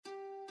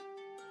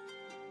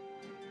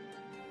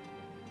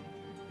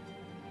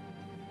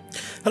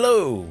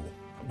Hello,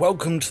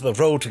 welcome to the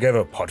Roll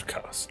Together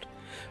podcast.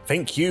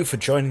 Thank you for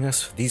joining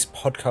us for these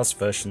podcast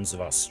versions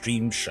of our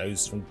stream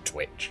shows from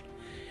Twitch.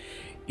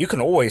 You can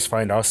always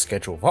find our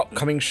schedule of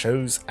upcoming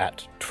shows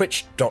at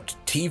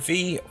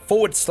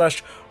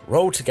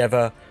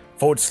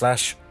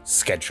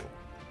twitch.tv/rolltogether/schedule.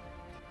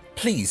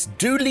 Please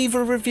do leave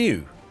a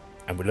review,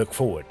 and we look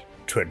forward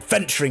to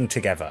adventuring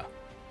together.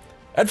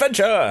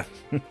 Adventure!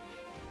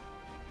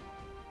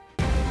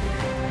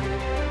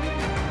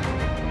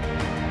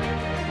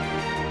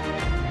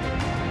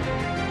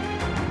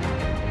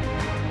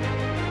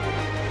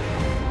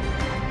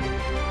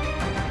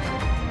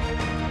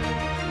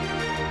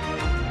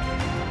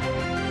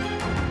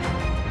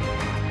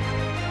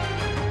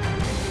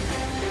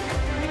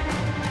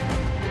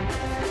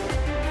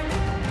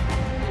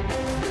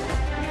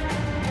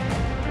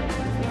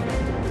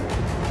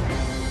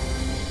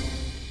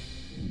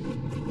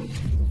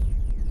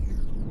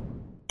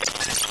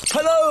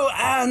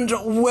 And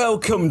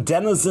welcome,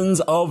 denizens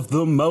of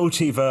the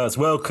multiverse.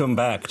 Welcome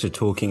back to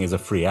Talking is a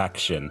Free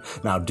Action.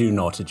 Now, do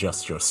not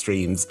adjust your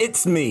streams.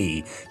 It's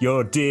me,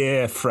 your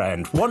dear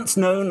friend, once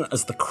known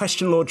as the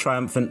Question Lord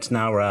Triumphant,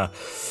 now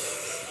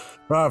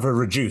rather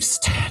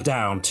reduced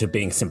down to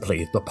being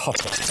simply the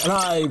Poppet. And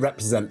I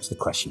represent the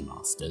Question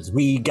Masters.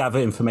 We gather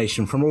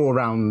information from all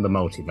around the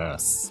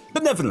multiverse.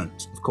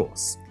 Benevolent, of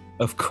course.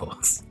 Of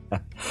course.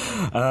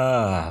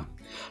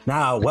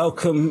 Now,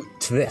 welcome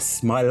to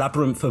this, my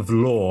labyrinth of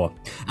lore.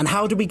 And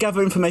how do we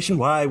gather information?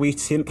 Why, we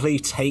simply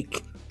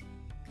take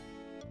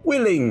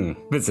willing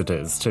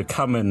visitors to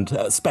come and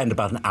spend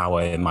about an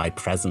hour in my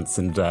presence,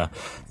 and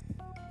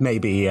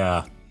maybe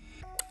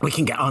we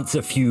can answer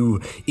a few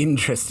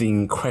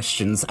interesting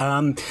questions.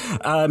 I'm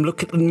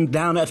looking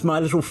down at my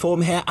little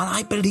form here, and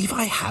I believe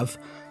I have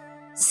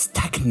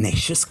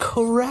Stagnacious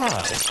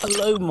Corral.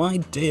 Hello, my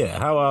dear.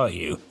 How are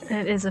you?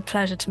 It is a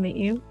pleasure to meet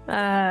you.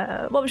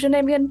 What was your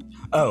name again?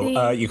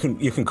 You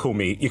can call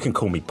me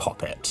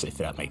Poppet, if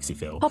that makes you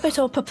feel. Poppet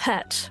or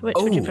Pipette? Which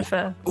would you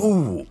prefer?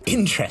 Ooh,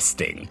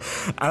 interesting.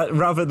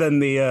 Rather than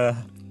the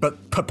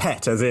but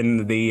Pipette, as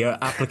in the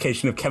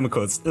application of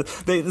chemicals,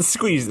 the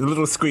squeeze, the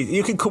little squeeze.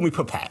 You can call me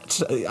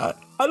Pipette.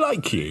 I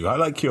like you. I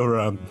like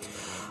your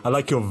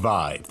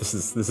vibe. This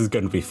is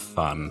going to be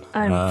fun.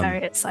 I'm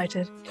very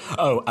excited.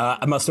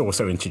 I must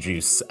also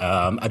introduce,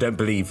 I don't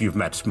believe you've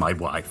met my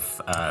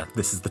wife.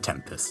 This is the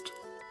Tempest.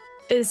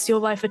 Is your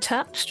wife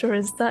attached, or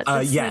is that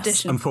just yes, an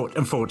addition?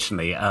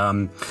 Unfortunately.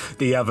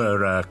 The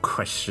other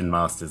Question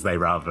Masters, they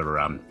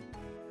rather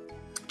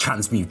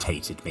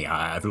transmutated me.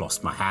 I've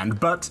lost my hand,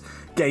 but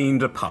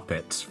gained a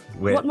puppet.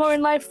 What more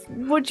in life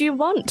would you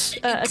want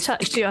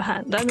attached to your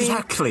hand? I mean,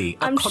 exactly.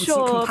 I'm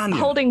sure companion.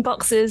 Holding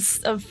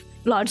boxes of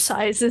large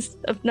size is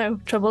of no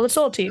trouble at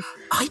all to you.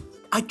 I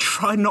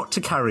try not to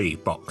carry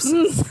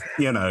boxes,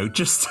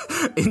 just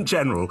in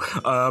general.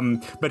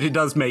 But it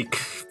does make,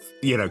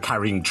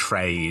 carrying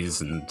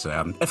trays and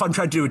if I'm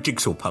trying to do a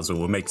jigsaw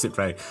puzzle, it makes it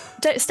very...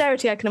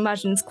 Dexterity, I can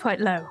imagine, is quite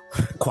low.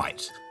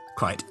 Quite.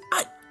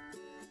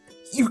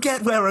 You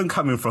get where I'm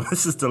coming from.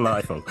 This is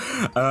delightful.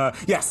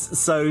 Yes,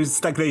 so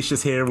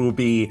Stagnacious here will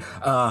be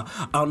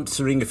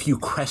answering a few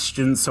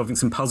questions, solving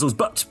some puzzles,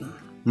 but...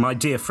 my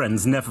dear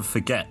friends, never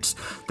forget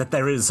that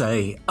there is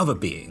a other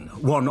being,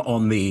 one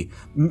on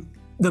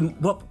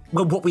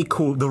what we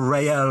call the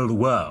real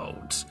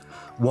world,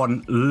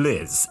 one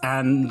Liz.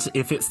 And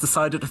if it's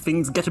decided that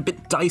things get a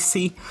bit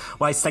dicey,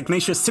 why,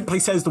 Stagnacious simply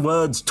says the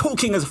words,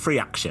 talking as a free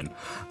action,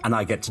 and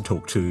I get to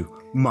talk to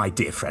my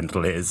dear friend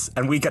Liz,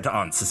 and we get to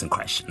answer some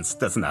questions.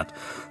 Doesn't that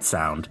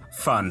sound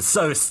fun?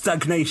 So,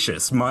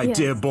 Stagnacious, my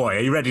dear boy, are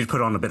you ready to put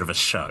on a bit of a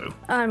show?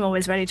 I'm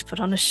always ready to put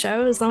on a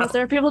show, as long as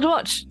there are people to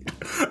watch.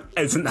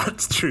 Isn't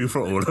that true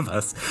for all of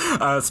us?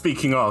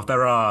 Speaking of,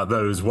 there are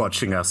those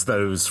watching us,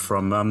 those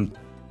from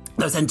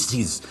those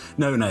entities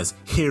known as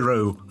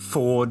Hero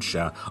Forge,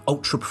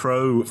 Ultra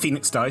Pro,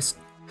 Phoenix Dice,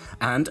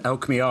 and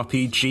Alchemy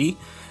RPG.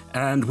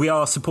 And we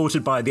are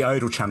supported by the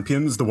Idle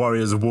Champions, the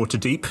Warriors of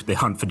Waterdeep. The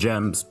hunt for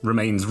gems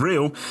remains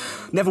real.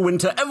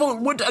 Neverwinter,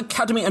 Everwood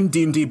Academy, and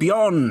D&D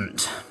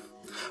Beyond.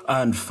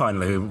 And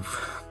finally,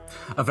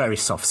 a very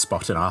soft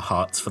spot in our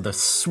hearts for the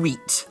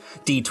sweet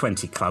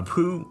D20 Club,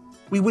 who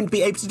we wouldn't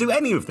be able to do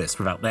any of this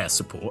without their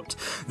support.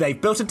 They've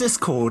built a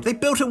Discord, they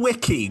built a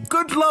wiki.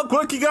 Good luck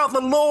working out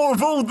the lore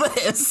of all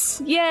this.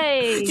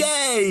 Yay!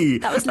 Yay!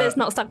 That was Liz,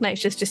 not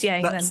Stagnacious, just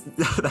yay then.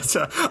 That's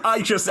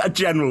a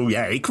general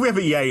yay. Can we have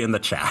a yay in the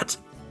chat?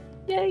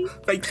 Yay.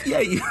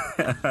 Yay.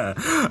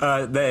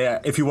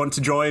 If you want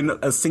to join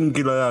a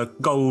singular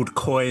gold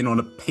coin on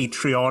a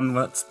Patreon,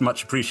 that's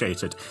much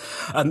appreciated.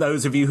 And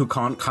those of you who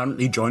can't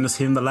currently join us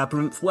here in the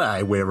Labyrinth,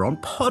 well, we're on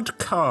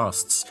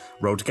podcasts.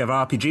 Roll Together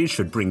RPG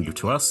should bring you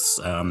to us.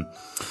 And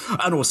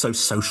also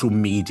social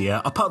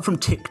media, apart from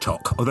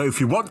TikTok. Although if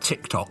you want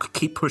TikTok,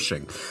 keep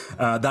pushing.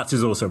 That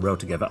is also Roll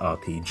Together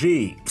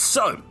RPG.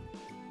 So,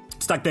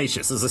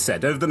 Stagnacious, as I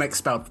said, over the next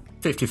about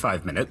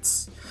 55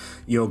 minutes,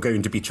 you're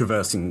going to be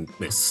traversing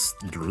this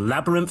little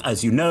labyrinth.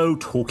 As you know,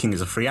 talking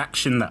is a free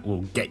action that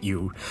will get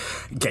you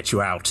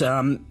out.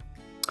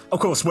 Of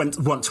course,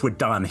 once we're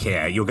done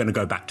here, you're going to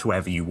go back to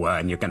wherever you were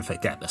and you're going to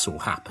forget this all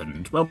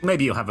happened. Well,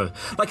 maybe you'll have a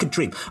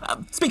dream.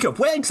 Speaking of,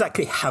 where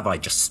exactly have I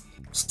just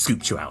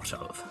scooped you out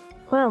of?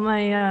 Well,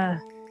 my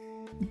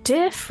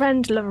dear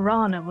friend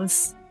Lorana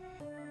was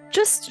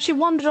she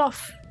wandered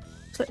off.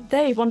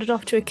 They wandered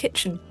off to a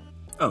kitchen.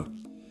 Oh.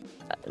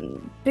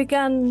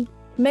 Began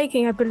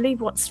making, I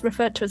believe, what's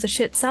referred to as a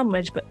shit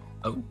sandwich, but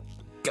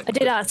I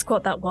did ask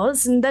what that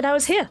was, and then I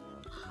was here.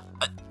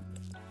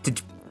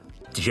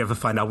 Did you ever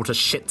find out what a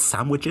shit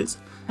sandwich is?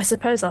 I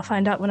suppose I'll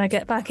find out when I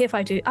get back, if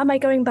I do. Am I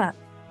going back?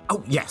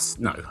 Oh, yes,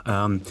 no.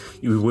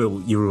 You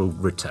will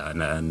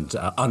return and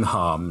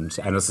unharmed.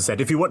 And as I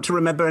said, if you want to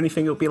remember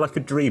anything, it'll be like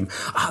a dream.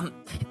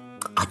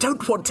 I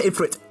don't want to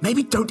influence.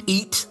 Maybe don't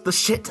eat the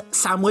shit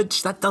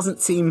sandwich. That doesn't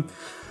seem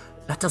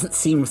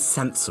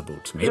sensible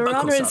to me.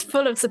 Lorana is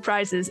full of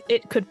surprises.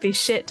 It could be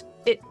shit.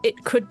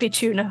 It could be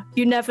tuna.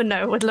 You never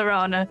know with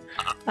Lorana.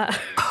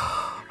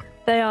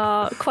 They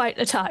are quite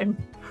a time.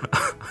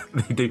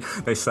 They do.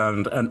 They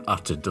sound an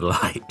utter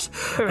delight.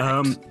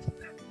 Correct.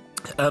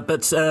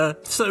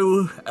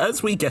 So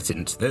as we get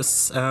into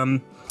this,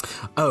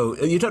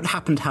 you don't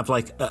happen to have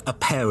like a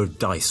pair of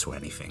dice or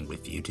anything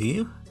with you, do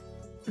you?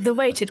 The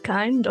weighted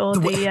kind, or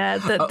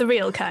the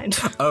real kind?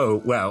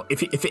 Oh, well,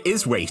 if it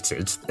is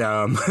weighted,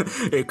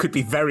 it could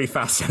be very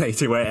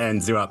fascinating where it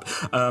ends you up.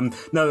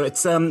 No,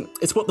 it's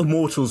what the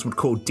mortals would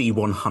call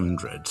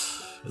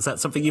D100. Is that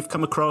something you've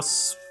come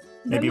across?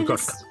 Maybe you've got.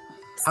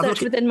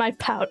 Search within my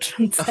pouch.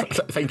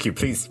 Thank you.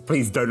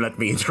 Please don't let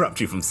me interrupt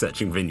you from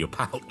searching within your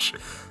pouch.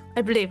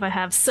 I believe I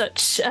have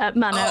such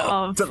manner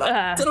of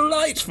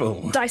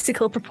delightful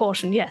dicicle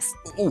proportion. Yes.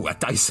 Oh, a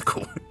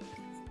dicicle.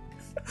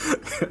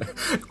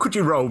 Could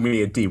you roll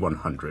me a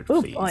D100,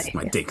 please? Boy.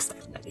 My dick's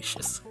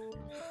delicious.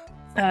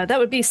 That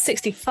would be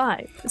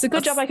 65. It's a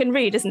good job I can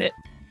read, isn't it?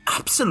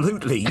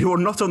 Absolutely. You're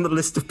not on the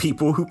list of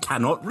people who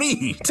cannot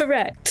read.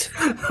 Correct.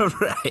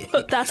 Right.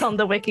 Put that on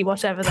the wiki,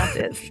 whatever that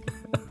is.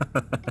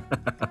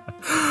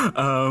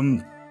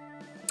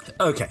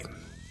 Okay.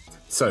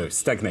 So,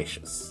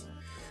 Stagnacious,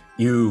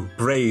 you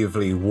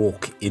bravely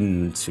walk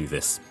into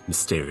this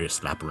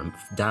mysterious labyrinth,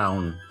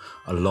 down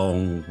a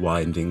long,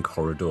 winding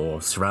corridor.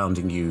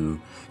 Surrounding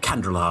you,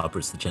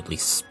 candelabras that gently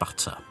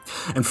sputter.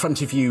 In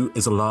front of you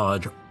is a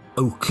large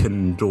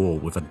oaken door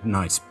with a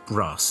nice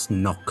brass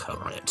knocker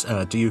on it.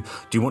 Do you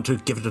want to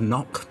give it a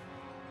knock?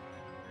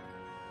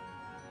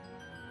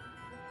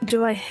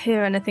 Do I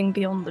hear anything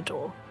beyond the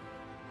door?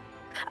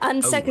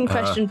 And second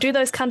question, do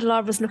those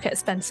candelabras look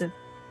expensive?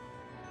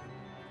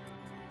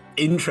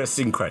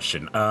 Interesting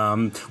question.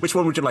 Which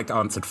one would you like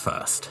answered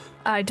first?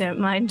 I don't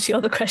mind. You're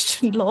the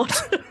question lord.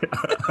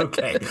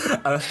 Okay.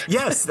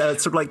 Yes,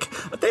 sort of like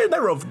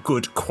they're of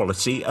good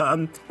quality.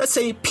 Let's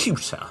say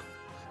pewter.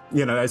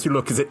 You know, as you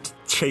look, as it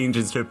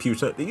changes to a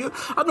pewter.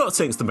 I'm not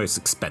saying it's the most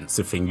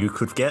expensive thing you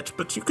could get,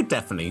 but you could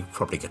definitely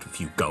probably get a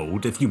few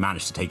gold if you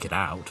manage to take it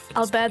out.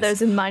 I'll bear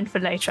those in mind for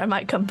later. I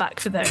might come back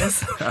for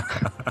those.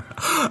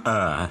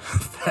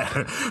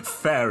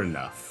 Fair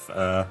enough.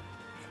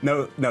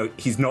 No,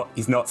 he's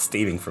not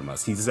stealing from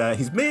us.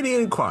 He's merely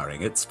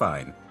inquiring. It's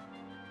fine.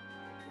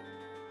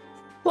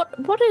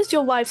 What is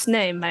your wife's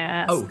name, may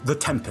I ask? Oh, the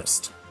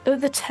Tempest. Oh,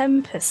 the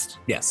Tempest.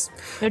 Yes.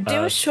 Now,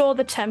 do assure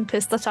the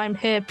Tempest that I'm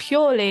here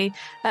purely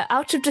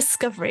out of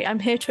discovery. I'm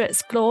here to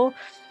explore,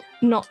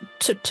 not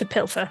to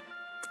pilfer.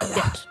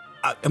 Yet.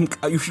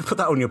 You should put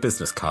that on your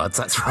business cards.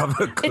 That's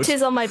rather good. It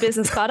is on my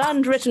business card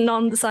and written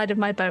on the side of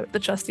my boat, the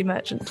Trusty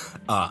Merchant.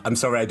 I'm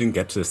sorry I didn't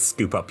get to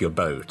scoop up your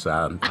boat.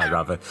 I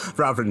rather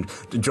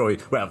enjoy,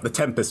 well, the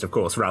Tempest, of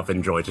course, rather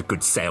enjoyed a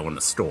good sail on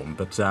a storm.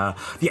 But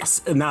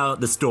yes, now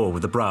this door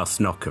with the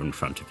brass knocker in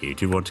front of you.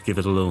 Do you want to give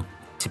it a little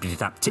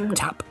tippity-tap,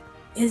 tip-tap?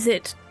 Does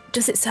it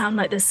sound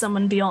like there's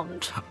someone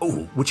beyond?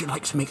 Oh, would you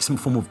like to make some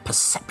form of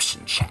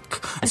perception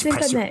check? I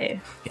think I may.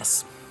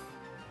 Yes.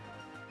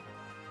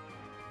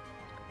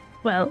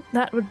 Well,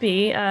 that would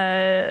be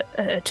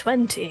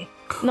 20.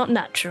 Not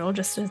natural,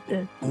 just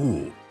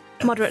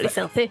moderately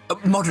filthy.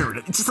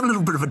 Moderate, just a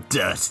little bit of a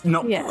dirt,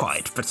 not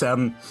quite, but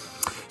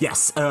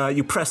yes.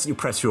 You press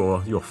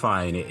your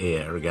fine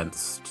ear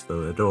against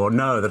the door.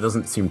 No, there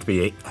doesn't seem to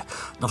be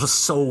not a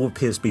soul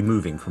appears to be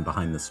moving from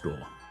behind this door.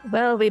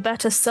 Well, we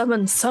better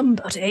summon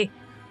somebody.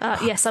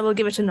 Yes, I will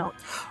give it a knock.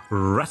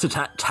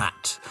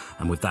 Rat-a-tat-tat,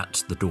 and with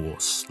that, the door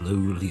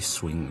slowly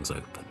swings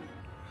open,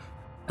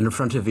 and in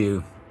front of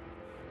you,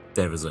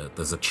 there's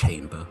a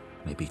chamber,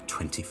 maybe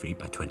 20 feet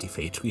by 20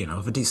 feet,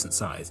 of a decent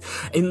size.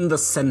 In the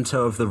center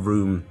of the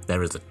room,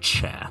 there is a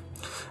chair.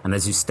 And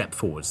as you step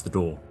forwards, the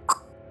door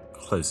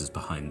closes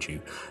behind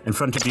you. In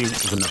front of you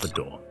is another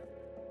door.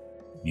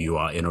 You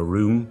are in a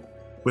room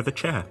with a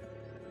chair.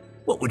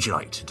 What would you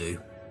like to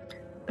do?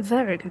 A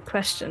very good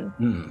question.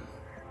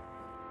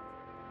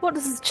 What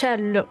does the chair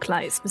look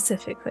like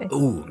specifically?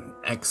 Oh,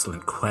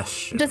 excellent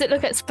question. Does it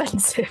look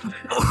expensive?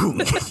 Oh,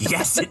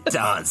 yes, it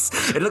does.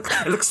 It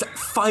looks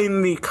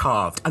finely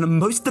carved and a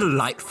most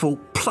delightful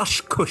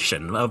plush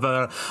cushion of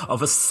a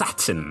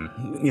satin.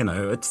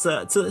 It's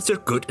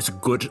a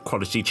good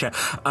quality chair.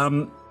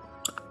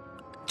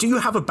 Do you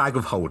have a bag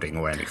of holding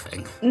or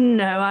anything?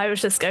 No, I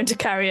was just going to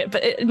carry it,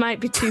 but it might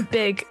be too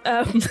big.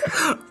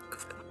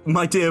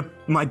 My dear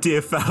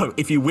fellow,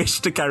 if you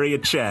wish to carry a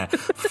chair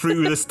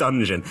through this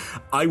dungeon,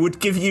 I would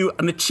give you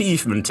an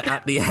achievement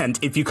at the end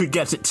if you could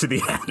get it to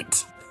the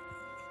end.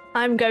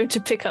 I'm going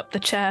to pick up the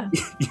chair.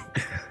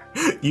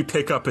 You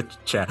pick up a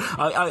chair.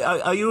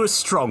 Are you a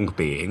strong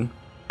being?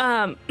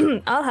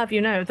 I'll have you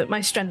know that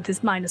my strength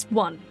is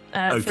 -1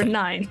 for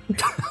 9.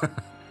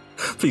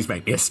 Please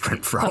make me a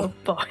strength roll. Oh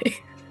boy.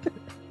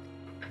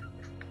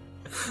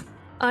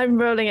 I'm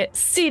rolling it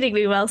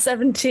exceedingly well,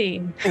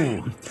 17.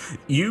 Ooh,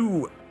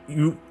 you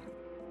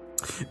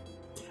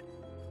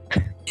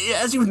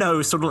as you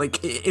know, sort of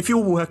like if you're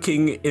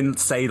working in,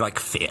 say, like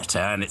theatre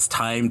and it's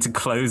time to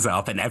close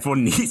up and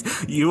everyone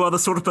needs, you are the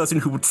sort of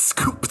person who would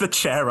scoop the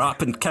chair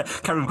up and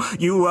carry.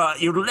 You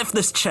lift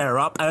this chair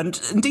up,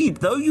 and indeed,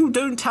 though you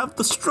don't have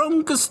the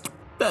strongest,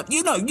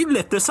 you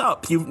lift this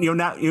up. You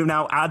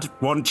now add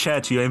 1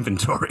 chair to your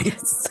inventory.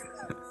 Yes.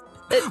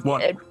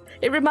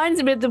 It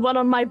reminds me of the one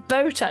on my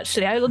boat.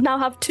 Actually, I will now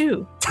have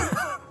 2.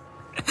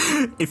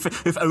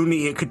 If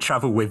only it could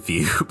travel with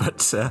you,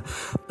 but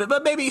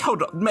maybe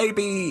hold on,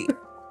 maybe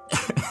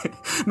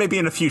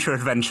in a future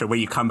adventure where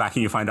you come back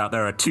and you find out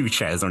there are 2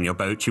 chairs on your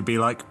boat, you'd be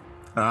like,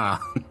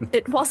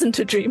 It wasn't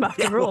a dream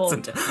after all.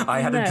 Wasn't.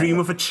 I had a dream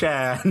of a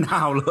chair.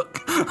 Now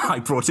look, I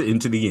brought it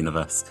into the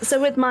universe.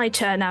 So with my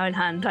chair now in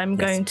hand, I'm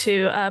going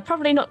to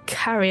probably not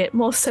carry it,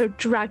 more so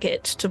drag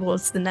it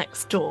towards the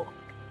next door.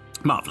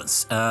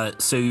 Marvellous.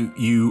 So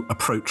you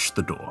approach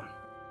the door.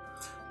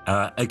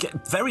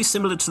 Again, very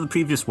similar to the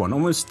previous one,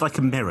 almost like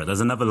a mirror.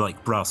 There's another,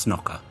 like, brass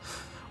knocker.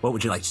 What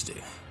would you like to do?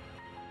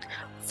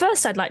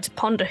 First, I'd like to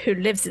ponder who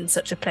lives in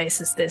such a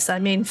place as this. I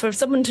mean, for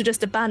someone to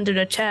just abandon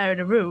a chair in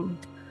a room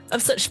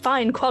of such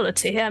fine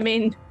quality, I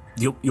mean...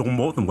 You're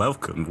more than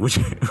welcome.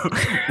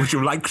 Would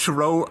you like to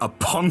roll a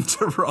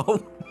ponder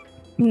roll?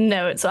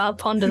 No, I'll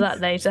ponder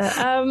that later.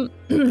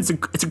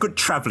 It's a good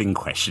travelling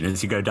question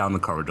as you go down the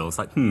corridor. It's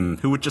like,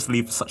 who would just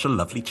leave such a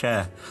lovely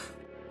chair?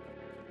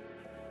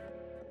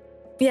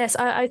 Yes,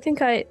 I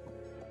think I'd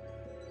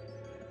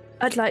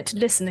like to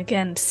listen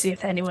again to see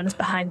if anyone is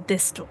behind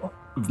this door.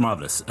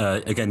 Marvellous.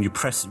 Again,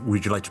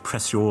 would you like to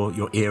press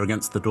your ear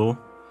against the door?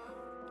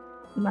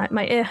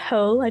 My ear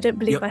hole. I don't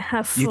believe I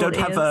have full ears.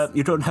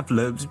 You don't have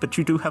lobes, but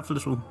you do have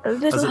little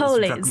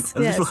holies.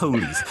 Little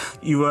holies.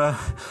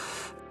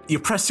 You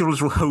press your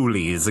little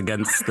holies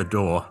against the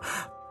door.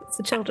 It's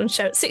a children's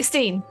show.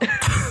 16.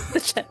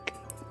 The check.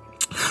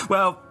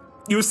 Well,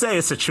 you say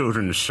it's a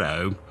children's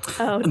show.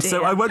 Oh, and dear.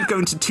 so I won't go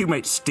into too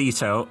much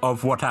detail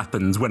of what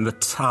happens when the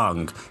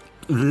tongue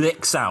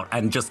licks out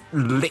and just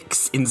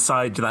licks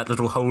inside that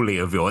little holy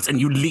of yours, and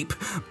you leap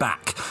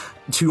back.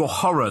 To your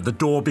horror, the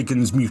door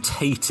begins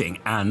mutating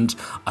and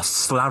a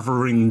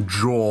slavering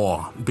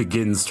jaw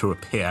begins to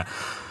appear.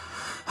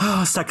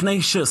 Oh,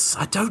 Stagnacious,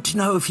 I don't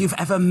know if you've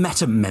ever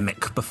met a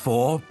mimic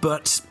before,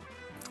 but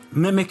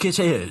mimic it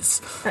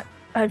is.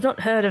 I've not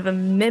heard of a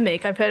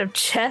mimic. I've heard of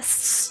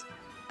chests,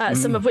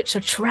 some of which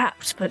are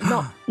trapped, but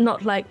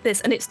not like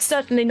this. And it's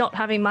certainly not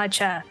having my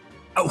chair.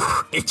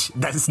 Oh,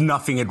 there's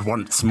nothing it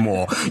wants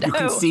more. No. You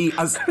can see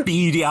as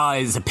beady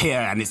eyes appear,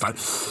 and it's like...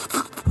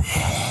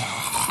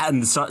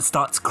 and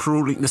starts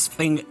crawling. This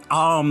thing,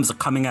 arms are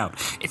coming out.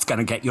 It's going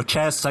to get your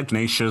chair,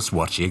 Stagnacious.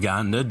 What you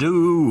gonna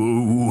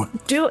do?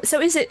 So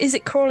is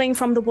it crawling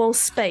from the wall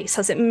space?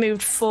 Has it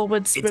moved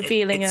forwards,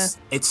 revealing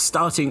It's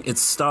starting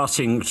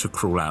to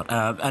crawl out.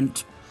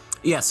 And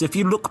yes, if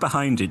you look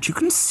behind it, you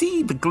can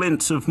see the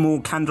glint of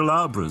more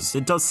candelabras.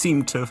 It does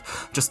seem to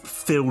have just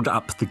filled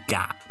up the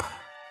gap.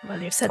 Well,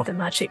 you've said the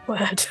magic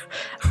word.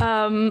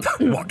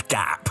 What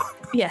gap?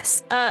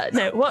 Yes.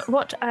 No.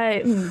 What?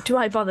 Do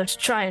I bother to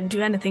try and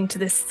do anything to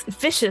this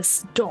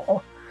vicious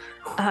door?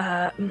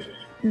 No.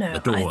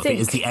 The door I think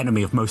is the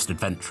enemy of most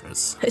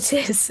adventurers. It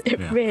is. It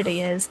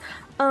really is.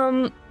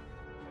 No.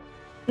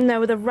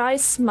 With a wry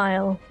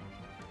smile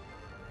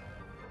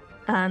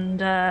and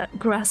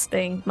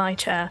grasping my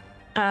chair,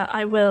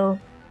 I will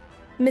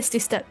misty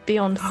step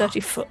beyond 30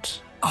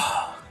 foot.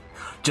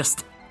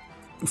 Just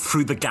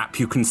through the gap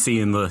you can see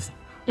in the...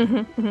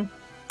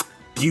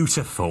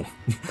 Beautiful.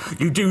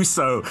 You do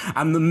so,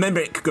 and the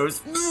mimic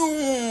goes,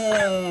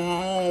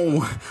 no,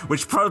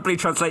 which probably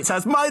translates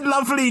as, my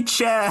lovely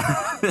chair.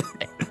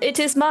 It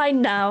is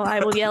mine now, I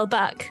will yell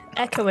back,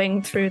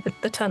 echoing through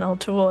the tunnel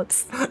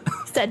towards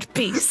said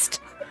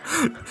beast.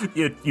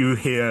 You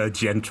hear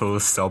gentle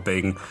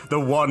sobbing. The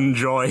one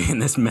joy in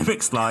this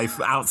mimic's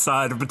life,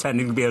 outside of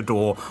pretending to be a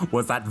door,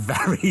 was that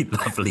very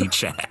lovely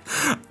chair.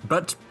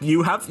 But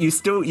you've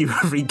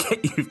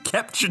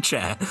kept your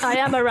chair. I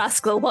am a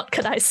rascal, what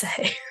can I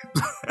say?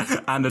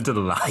 And a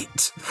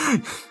delight.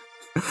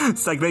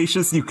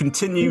 Stagnacious, you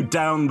continue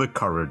down the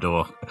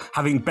corridor,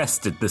 having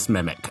bested this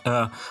mimic.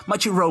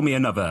 Might you roll me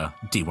another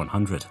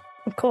D100?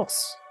 Of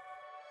course.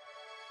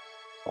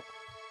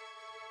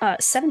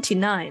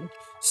 79.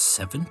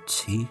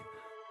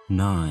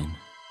 79.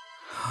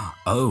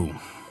 Oh,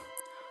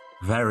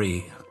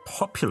 very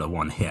popular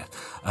one here.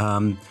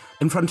 In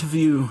front of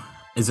you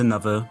is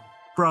another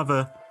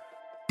rather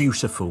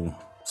beautiful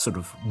sort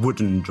of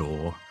wooden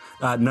door.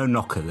 No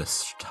knocker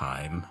this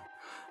time.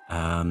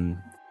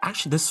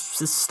 Actually, there's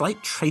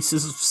slight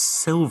traces of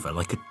silver,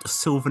 like a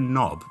silver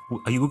knob.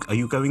 Are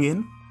you going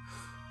in?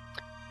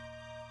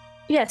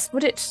 Yes.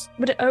 Would it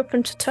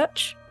open to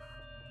touch?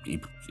 You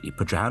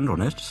put your hand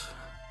on it.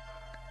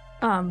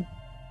 I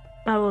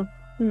will.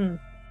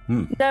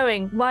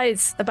 Knowing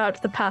wise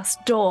about the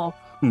past door.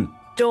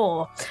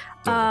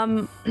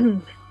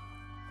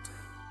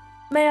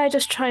 May I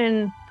just try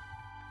and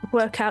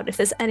work out if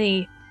there's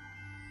any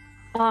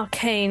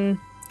arcane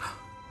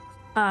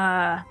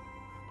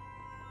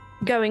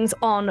goings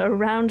on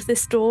around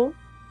this door?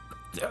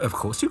 Of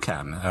course you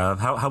can.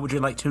 How would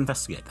you like to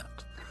investigate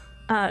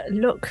that?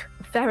 Look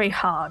very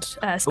hard,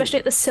 especially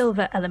at the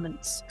silver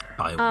elements.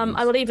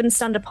 I will even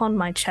stand upon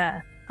my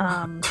chair.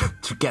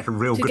 To get a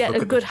real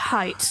good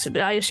height.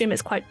 I assume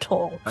it's quite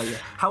tall.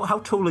 How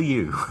tall are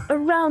you?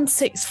 Around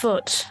 6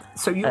 foot.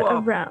 So you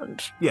are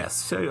around. Yes,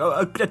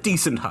 so a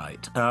decent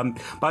height.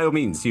 By all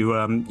means,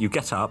 you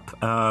get up.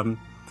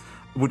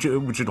 Would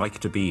you like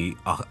it to be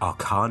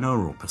arcana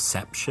or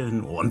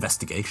perception or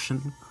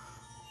investigation?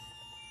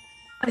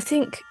 I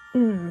think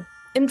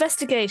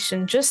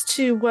investigation, just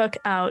to work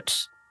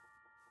out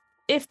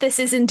if this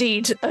is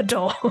indeed a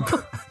door.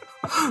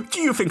 Do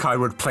you think I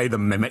would play the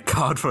mimic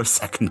card for a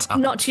second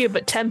time? Not you,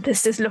 but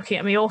Tempest is looking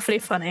at me awfully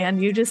funny,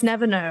 and you just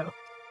never know.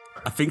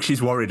 I think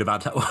she's worried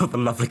about all the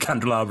lovely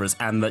candelabras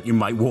and that you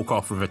might walk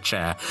off with a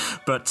chair.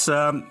 But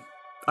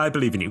I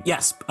believe in you.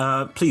 Yes,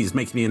 please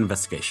make me an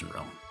investigation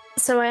roll.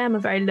 So I am a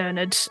very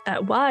learned,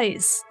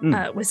 wise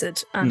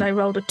wizard, and I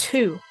rolled a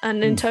 2,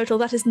 and in total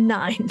that is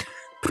 9.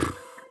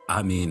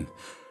 I mean,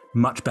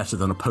 much better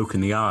than a poke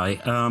in the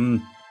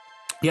eye.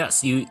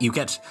 Yes, you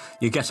get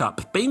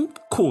up, being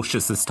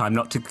cautious this time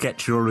not to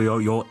get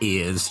your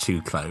ears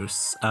too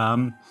close.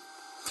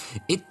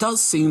 It does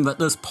seem that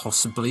there's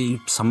possibly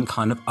some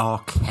kind of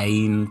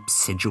arcane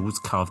sigils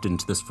carved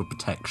into this for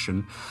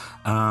protection.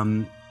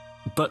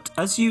 But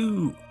as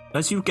you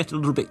get a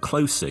little bit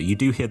closer, you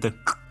do hear the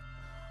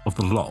of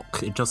the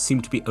lock. It does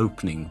seem to be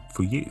opening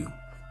for you.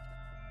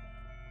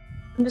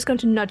 I'm just going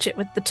to nudge it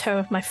with the toe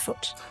of my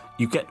foot.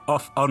 You get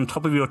off on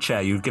top of your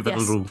chair, you give it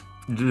a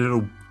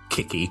little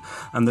kicky,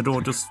 and the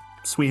door just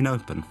swing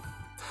open.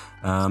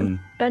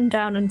 Bend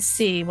down and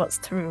see what's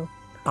through.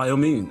 By all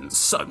means.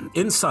 So,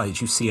 inside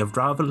you see a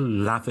rather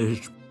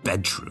lavish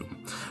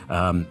bedroom.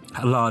 A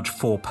large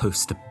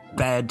four-poster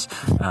bed.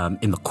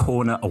 In the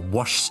corner, a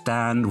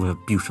washstand with a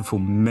beautiful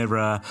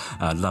mirror,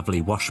 a lovely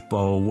wash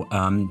bowl.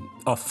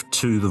 Off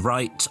to the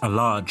right, a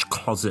large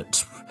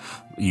closet,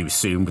 you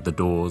assume, with the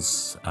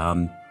doors.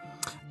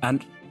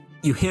 And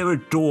you hear a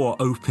door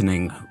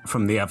opening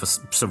from the other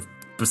sort of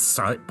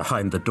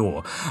behind the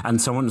door, and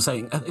someone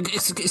saying,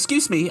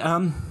 "Excuse me,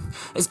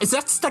 is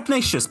that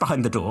Stagnatius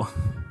behind the door?"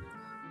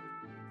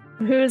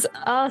 Who's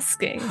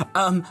asking?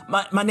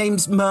 My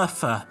name's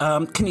Murpha.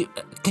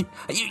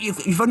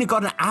 You've only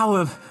got an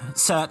hour,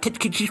 sir.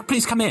 Could you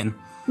please come in?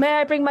 May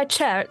I bring my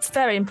chair? It's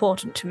very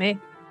important to me.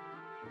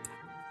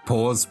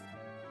 Pause.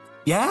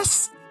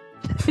 Yes?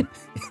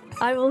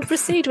 I will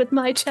proceed with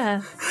my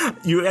chair.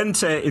 You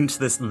enter into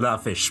this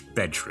lavish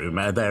bedroom.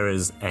 There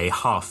is a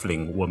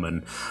halfling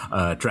woman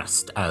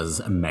dressed as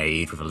a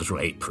maid with a little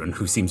apron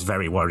who seems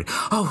very worried.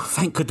 Oh,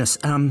 thank goodness.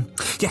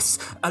 Yes,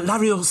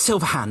 Lariel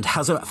Silverhand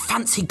has a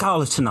fancy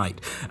gala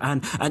tonight,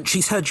 and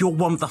she's heard you're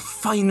one of the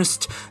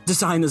finest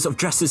designers of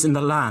dresses in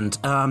the land.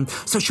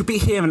 So she'll be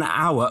here in an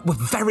hour. We're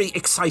very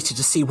excited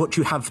to see what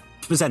you have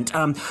to present.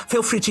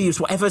 Feel free to use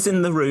whatever's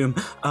in the room.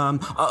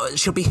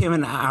 She'll be here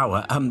in an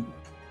hour.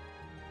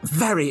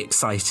 Very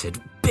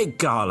excited. Big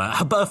gala.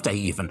 Her birthday,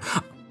 even.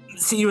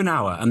 See you in an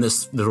hour. And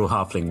this little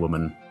halfling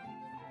woman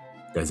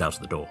goes out of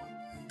the door.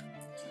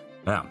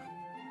 Yeah.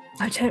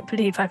 I don't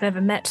believe I've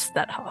ever met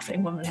that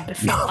halfling woman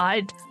before. No.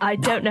 I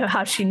don't know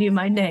how she knew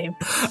my name.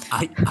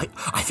 I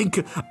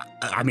think,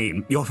 I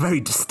mean, you're a very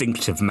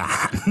distinctive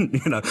man,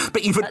 you know.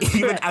 But even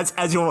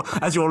as your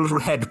little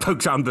head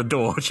pokes out the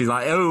door, she's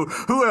like, oh,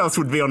 who else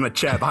would be on a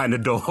chair behind a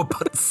door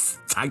but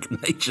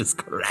Stagnatius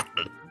Corral?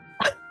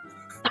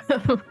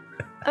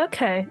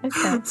 Okay.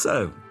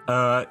 So,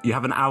 you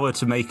have an hour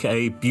to make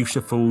a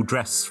beautiful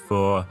dress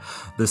for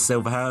the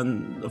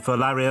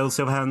Lariel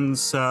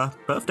Silverhand's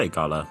birthday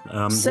gala.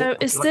 So,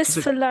 is this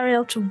for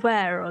Lariel to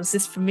wear, or is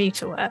this for me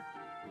to wear?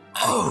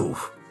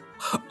 Oh,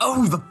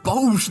 the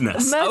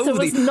boldness! Murtha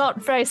was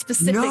not very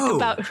specific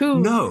about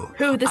who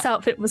this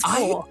outfit was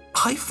for.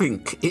 I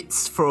think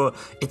it's for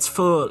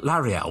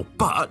Lariel,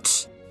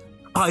 but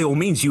by all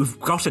means, you've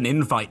got an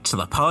invite to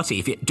the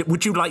party.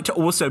 Would you like to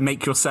also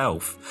make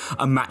yourself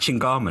a matching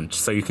garment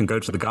so you can go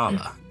to the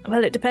gala?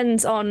 Well, it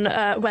depends on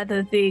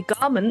whether the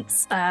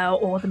garments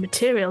or the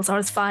materials are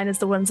as fine as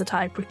the ones that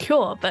I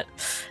procure. But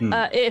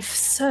if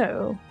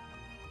so,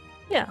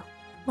 yeah,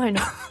 why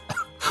not?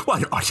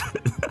 Why not?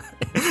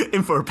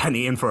 In for a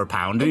penny, in for a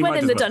pound. When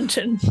in the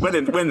dungeon. When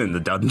in the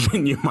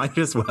dungeon, you might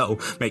as well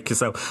make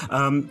yourself.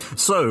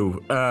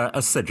 So,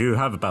 as said, you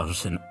have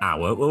about an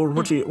hour. Well,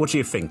 what are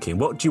you thinking?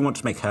 What do you want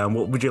to make her, and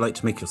what would you like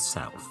to make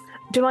yourself?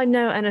 Do I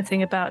know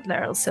anything about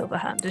Laurel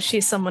Silverhand? Is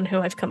she someone who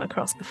I've come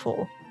across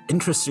before?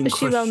 Interesting Is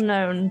she question. well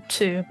known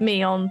to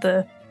me on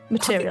the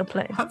material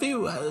plane? Have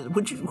you?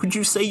 Would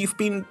you say you've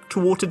been to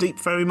Waterdeep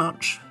very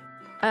much?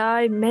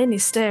 I mainly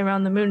stay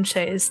around the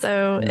Moonshades,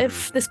 though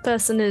if this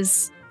person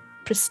is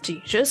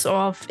prestigious or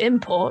of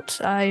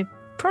import, I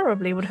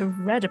probably would have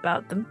read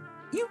about them.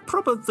 You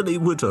probably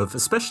would have,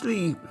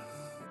 especially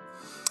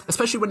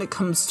when it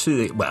comes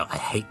to, well, I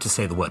hate to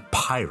say the word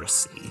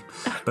piracy,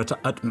 but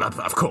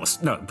of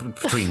course, no,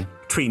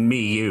 between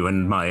me, you,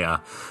 and my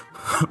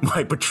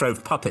my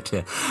betrothed puppet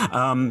here,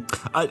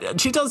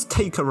 she does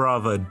take a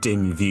rather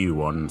dim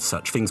view on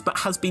such things, but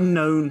has been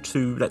known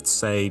to, let's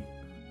say,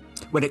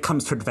 when it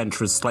comes to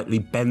adventurers, slightly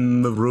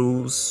bend the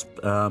rules.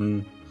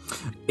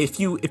 If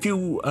you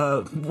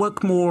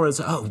work more as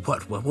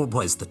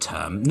what is the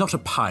term? Not a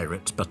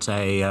pirate, but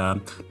a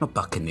not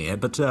buccaneer,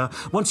 but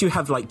once you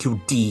have like your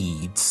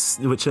deeds,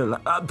 which are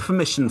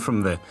permission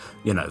from the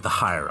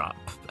higher up.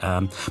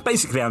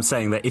 Basically, I'm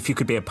saying that if you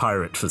could be a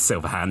pirate for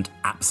Silverhand,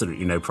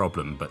 absolutely no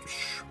problem. But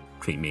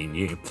between me and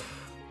you,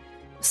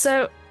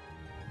 so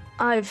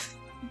I've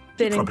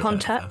been in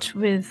contact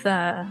with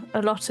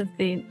a lot of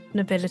the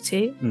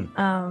nobility.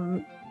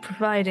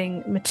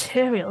 Providing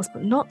materials,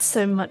 but not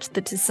so much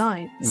the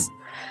designs.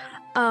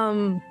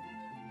 But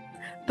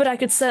I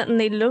could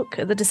certainly look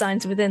at the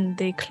designs within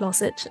the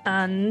closet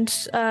and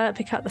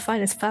pick out the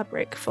finest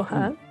fabric for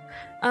her.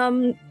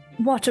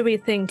 What are we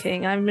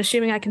thinking? I'm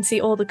assuming I can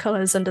see all the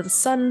colours under the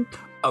sun.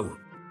 Oh,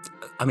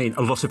 I mean,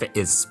 a lot of it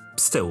is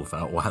silver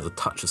or has a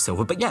touch of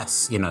silver, but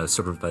yes,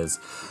 sort of there's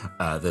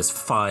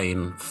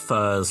fine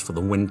furs for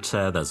the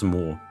winter. There's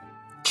more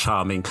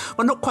charming,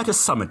 well, not quite a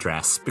summer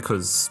dress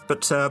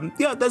but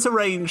there's a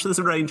range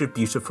of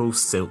beautiful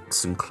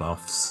silks and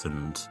cloths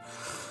and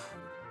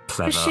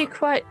pleather. Is she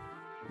quite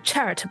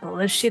charitable?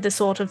 Is she the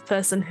sort of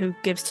person who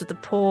gives to the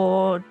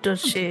poor? Does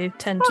she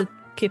tend to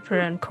keep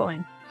her own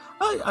coin?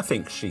 I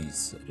think she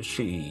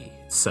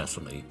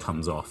certainly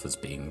comes off as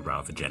being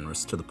rather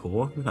generous to the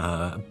poor,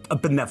 a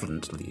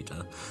benevolent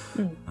leader.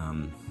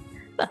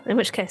 Well, in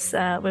which case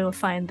we will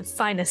find the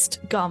finest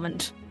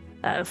garment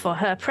for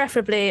her,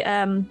 preferably.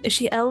 Is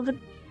she elven?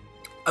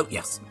 Oh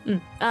yes.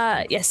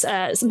 Yes.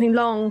 Something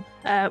long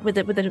with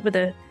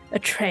a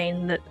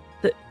train that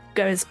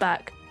goes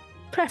back,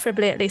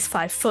 preferably at least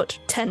 5 foot,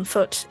 10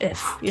 foot.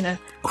 If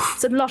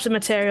it's a lot of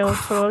material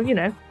for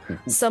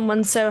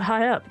someone so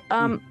high up.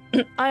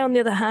 I, on the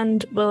other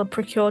hand, will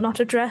procure not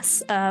a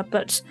dress,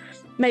 but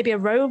maybe a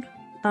robe.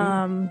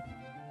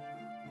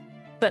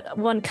 But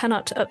one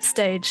cannot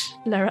upstage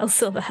Laurel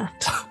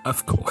Silverhand.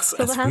 Of course.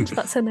 Silverhand,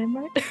 that's her name,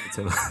 right?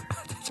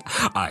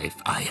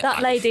 That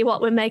lady,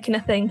 what we're making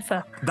a thing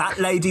for. That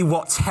lady,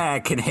 what's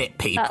hair can hit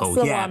people.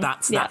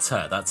 That's that's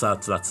her. That's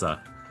her.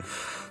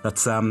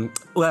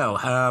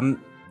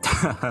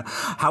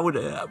 How would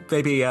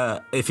maybe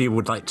if you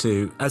would like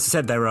to? As I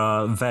said, there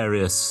are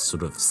various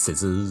sort of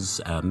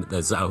scissors.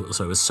 There's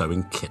also a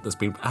sewing kit that's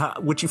been.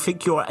 Would you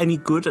think you're any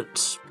good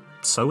at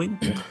sewing?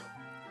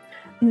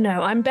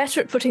 No, I'm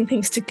better at putting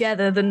things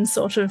together than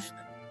sort of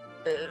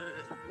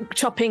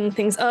chopping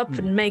things up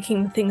and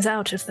making things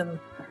out of them.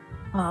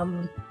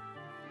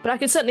 But I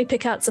could certainly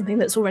pick out something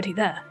that's already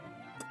there.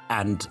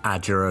 And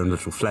add your own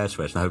little flair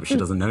to it, and I hope she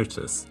doesn't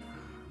notice.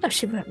 No,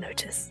 she won't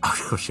notice. Oh, of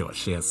course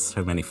she has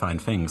so many fine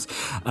things.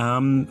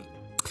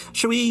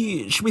 Should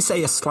we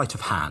say a sleight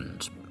of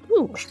hand?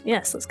 Ooh,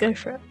 yes, let's go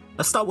for it.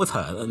 Let's start with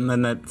her, and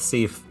then let's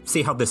see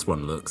how this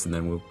one looks, and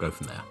then we'll go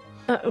from there.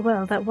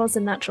 Well, that was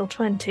a natural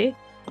 20.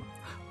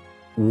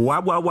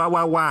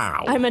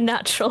 Wow. I'm a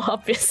natural,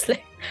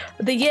 obviously.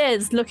 The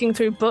years looking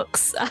through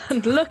books,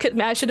 and look at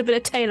me, I should have been a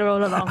tailor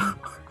all along.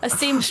 A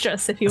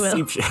seamstress, if you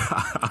will.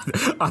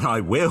 And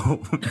I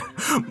will.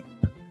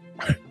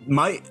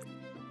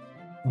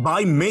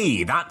 By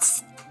me,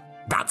 that's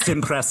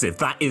impressive.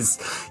 That is...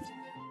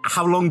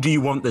 How long do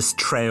you want this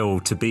trail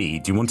to be?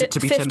 Do you want it to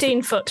be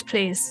 15 foot,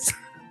 please.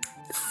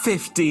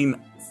 15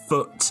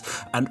 foot.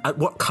 And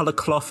what colour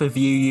cloth have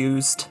you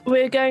used?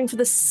 We're going for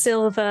the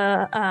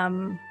silver,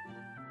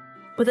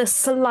 with a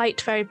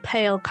slight, very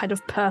pale kind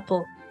of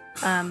purple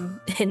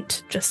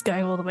hint just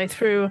going all the way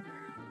through.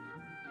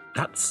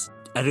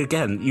 And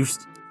again,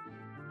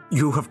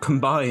 you have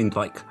combined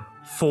like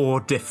 4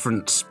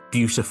 different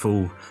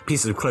beautiful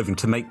pieces of clothing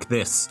to make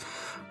this,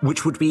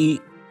 which would be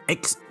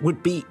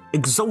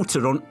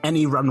exalted on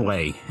any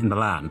runway in the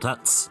land.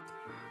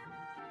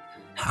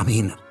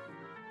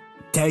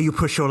 Dare you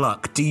push your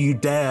luck? Do you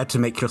dare to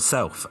make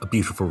yourself a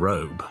beautiful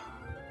robe?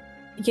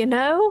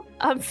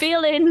 I'm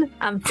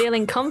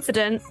feeling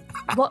confident.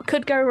 What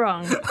could go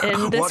wrong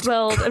in this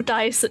world of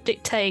dice that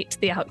dictate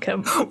the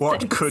outcome?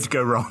 What could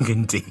go wrong,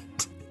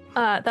 indeed?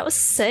 That was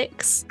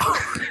 6.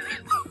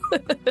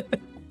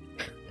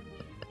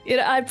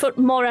 I put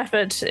more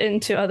effort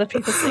into other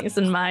people's things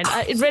than mine.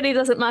 It really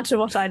doesn't matter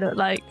what I look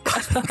like.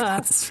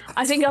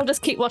 I think I'll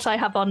just keep what I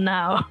have on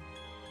now.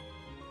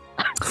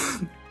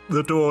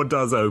 The door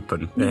does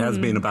open. It has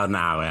been about an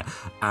hour,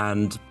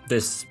 and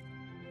this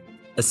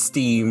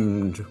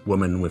esteemed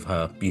woman with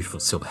her beautiful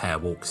silver hair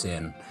walks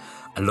in.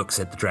 and looks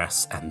at the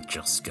dress and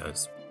just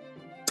goes,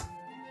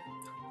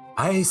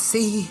 I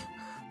see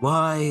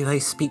why they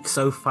speak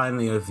so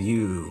finely of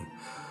you,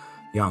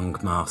 young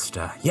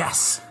master.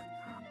 Yes,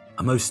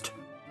 a most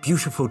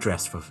beautiful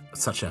dress for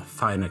such a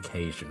fine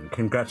occasion.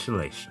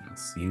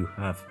 Congratulations. You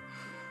have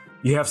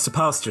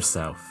surpassed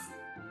yourself.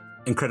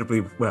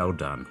 Incredibly well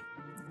done.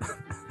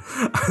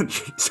 And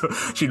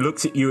she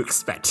looks at you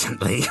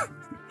expectantly.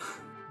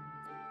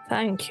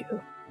 Thank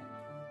you.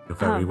 You're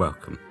very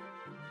welcome.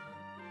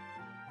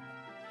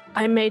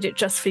 I made it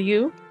just for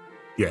you.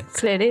 Yes.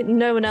 Clearly,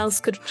 no one else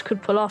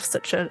could pull off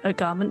such a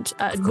garment.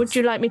 Would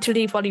you like me to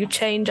leave while you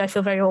change? I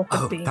feel very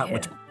awkward being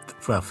here.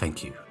 Well,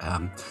 thank you.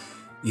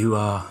 You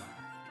are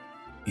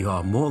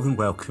more than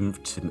welcome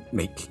to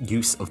make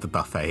use of the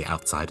buffet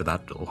outside of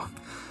that door.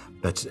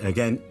 But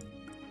again,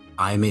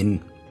 I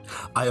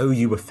owe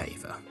you a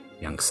favour,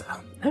 young sir.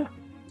 Oh.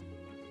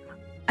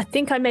 I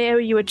think I may owe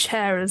you a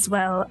chair as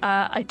well.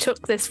 I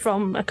took this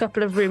from a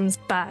couple of rooms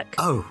back.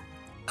 Oh,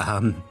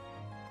 I'm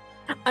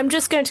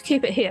just going to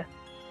keep it here.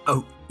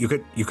 Oh, you're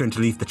going to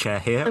leave the chair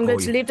here? I'm going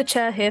to leave the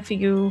chair here for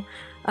you.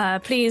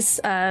 Please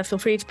feel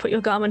free to put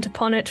your garment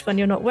upon it when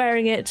you're not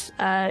wearing it.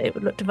 It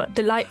would look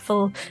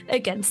delightful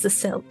against the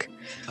silk.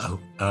 Oh,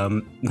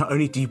 not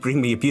only do you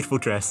bring me a beautiful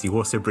dress, you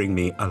also bring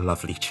me a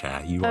lovely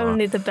chair. You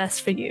Only the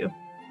best for you.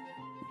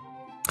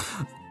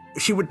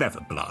 She would never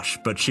blush,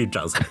 but she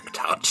does look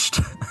touched.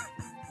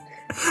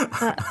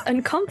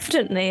 And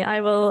confidently,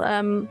 I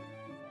will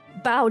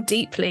bow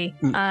deeply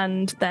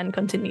and then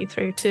continue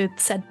through to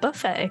said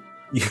buffet.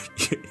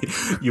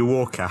 You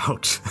walk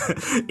out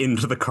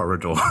into the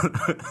corridor.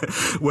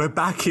 We're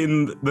back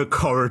in the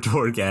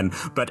corridor again,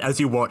 but as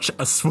you watch,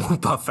 a small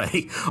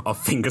buffet of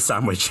finger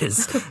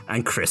sandwiches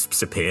and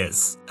crisps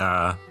appears.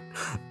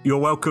 You're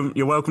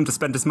welcome to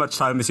spend as much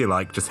time as you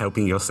like just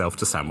helping yourself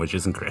to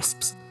sandwiches and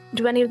crisps.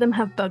 Do any of them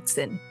have bugs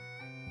in?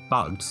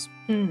 Bugs?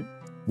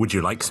 Would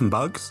you like some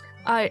bugs?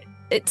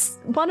 It's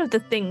one of the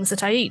things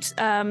that I eat.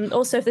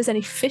 Also, if there's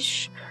any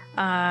fish,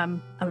 I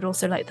would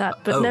also like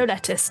that. But no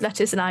lettuce.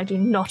 Lettuce and I do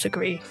not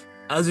agree.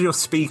 As you're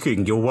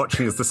speaking, you're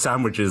watching as the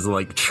sandwiches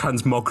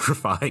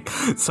transmogrify.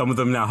 Some of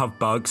them now have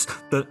bugs.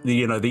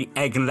 The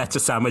egg and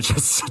lettuce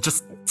sandwiches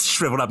just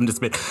shriveled up and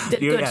disappeared.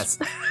 Yes.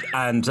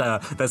 And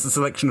there's a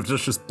selection of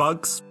delicious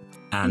bugs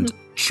and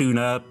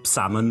tuna,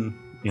 salmon,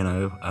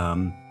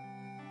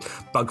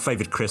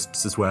 bug-flavored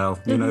crisps as well.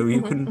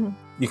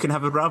 You can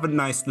have a rather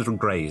nice little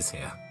graze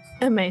here.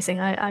 Amazing.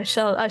 I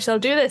shall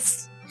do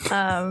this.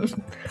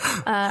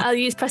 I'll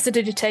use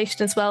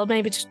prestidigitation as well,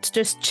 maybe to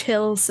just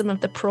chill some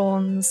of the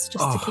prawns,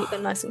 just to keep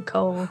them nice and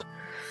cold.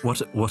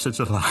 What a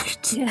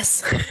delight.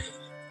 Yes.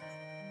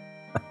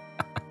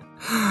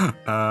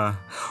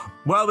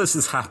 While this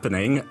is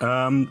happening,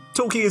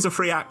 talking is a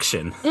free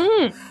action.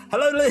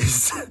 Hello,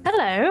 Liz.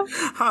 Hello.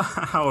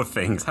 How are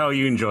things? How are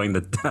you enjoying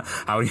the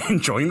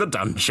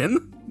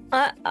dungeon?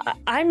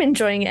 I'm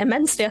enjoying it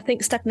immensely. I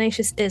think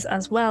Stagnacious is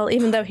as well,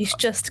 even though he's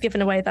just given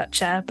away that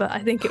chair, but I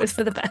think it was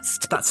for the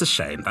best. That's a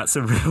shame. That's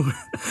a real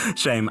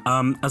shame.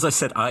 As I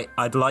said,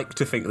 I'd like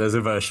to think there's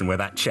a version where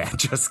that chair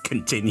just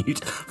continued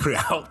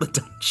throughout the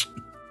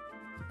dungeon.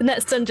 The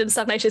next dungeon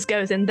Stagnacious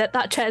goes in,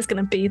 that chair's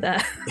going to be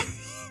there.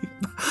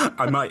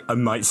 I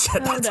might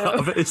set that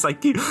up. It's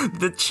like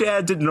the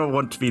chair did not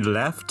want to be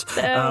left.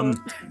 And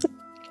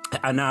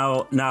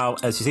now,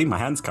 as you see, my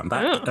hands come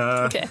back.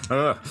 Okay.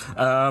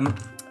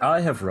 I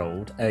have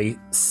rolled a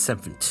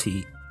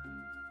 78.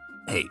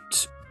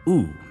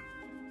 Ooh.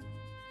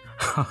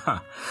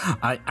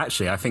 I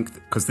think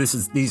because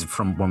these are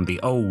from one of the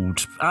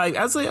old.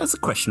 As a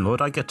question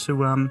lord, I get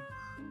to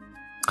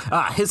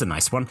here's a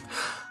nice one.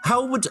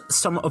 How would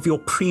some of your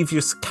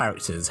previous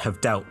characters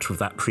have dealt with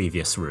that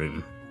previous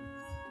room?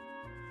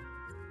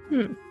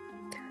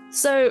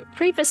 So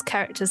previous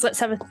characters, let's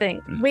have a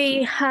think.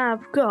 We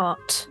have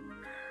got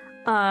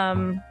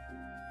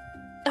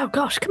oh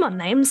gosh, come on,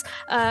 names.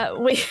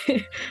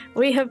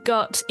 We have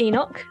got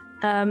Enoch.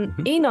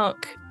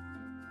 Enoch,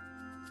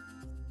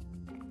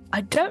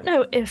 I don't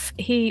know if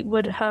he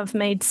would have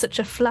made such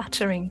a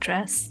flattering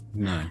dress.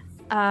 No.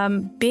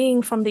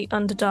 Being from the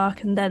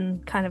Underdark and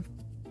then kind of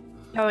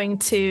going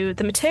to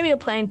the material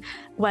plane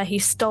where he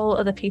stole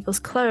other people's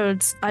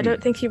clothes, I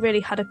don't think he really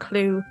had a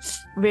clue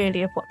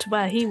really of what to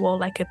wear. He wore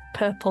like a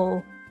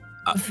purple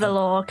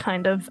velour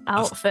kind of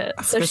outfit.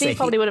 So she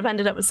probably would have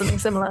ended up with something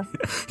similar.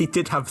 He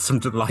did have some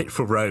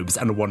delightful robes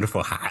and a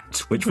wonderful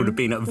hat, which would have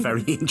been a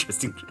very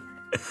interesting...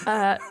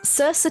 Sir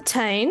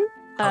Satane,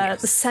 the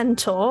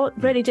centaur,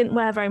 really didn't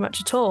wear very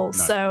much at all. No.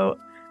 So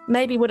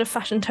maybe would have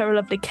fashioned her a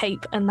lovely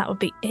cape and that would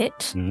be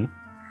it.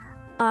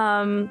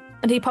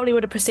 And he probably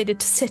would have proceeded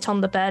to sit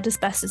on the bed as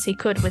best as he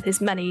could with his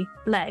many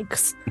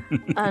legs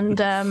and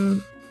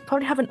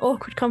probably have an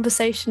awkward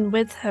conversation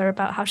with her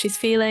about how she's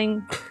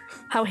feeling,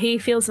 how he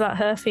feels about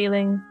her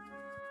feeling,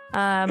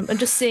 and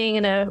just seeing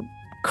in a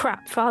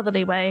crap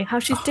fatherly way how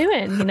she's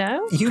doing,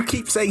 You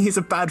keep saying he's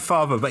a bad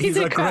father, but he's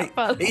a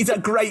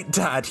great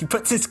dad. He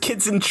puts his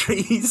kids in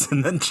trees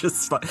and then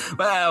just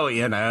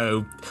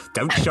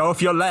don't show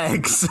off your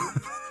legs.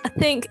 I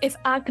think if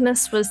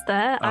Agnes was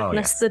there,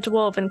 Agnes yes. the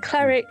dwarven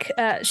cleric,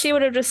 she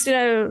would have just,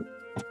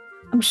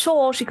 I'm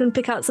sure she can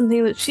pick out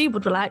something that she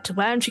would like to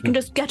wear and she can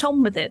just get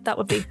on with it. That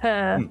would be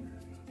her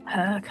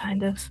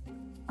kind of,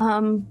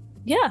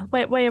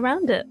 way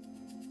around it.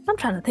 I'm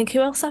trying to think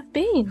who else I've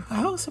been.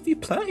 Who else have you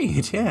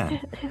played? Yeah.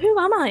 Who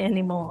am I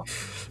anymore?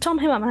 Tom,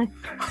 who am I?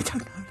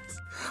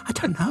 I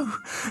don't know.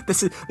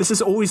 This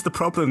is always the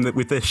problem that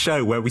with this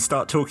show where we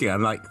start talking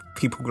and like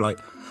people like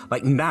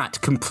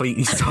Nat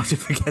completely started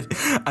forgetting,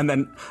 and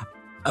then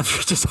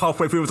just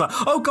halfway through was like,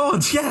 oh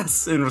God,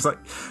 yes, and it was like,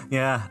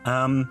 yeah.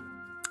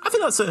 I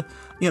think that's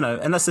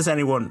unless there's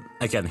anyone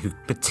again who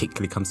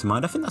particularly comes to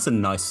mind, I think that's a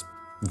nice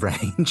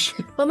range.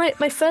 Well,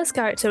 my first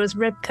character was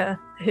Ribka,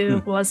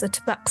 who was a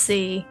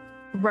Tabaxi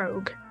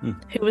rogue,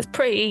 who was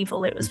pretty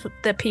evil. It was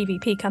the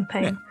PvP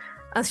campaign.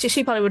 And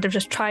she probably would have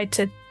just tried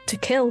to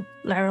kill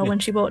Laryl when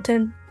she walked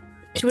in.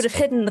 She would have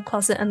hidden in the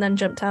closet and then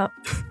jumped out.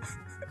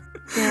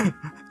 Yeah.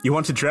 You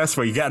want a dress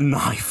where you get a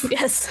knife?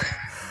 Yes.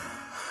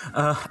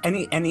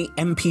 Any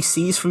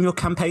NPCs from your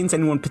campaigns?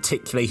 Anyone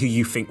particularly who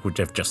you think would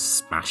have just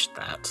smashed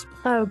that?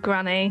 Oh,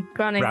 Granny.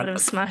 Granny would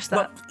have smashed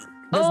that.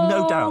 Well, there's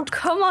no doubt.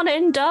 Come on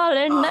in,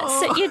 darling. Let's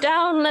sit you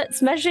down.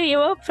 Let's measure you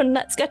up, and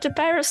let's get a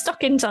pair of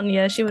stockings on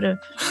you. She would have.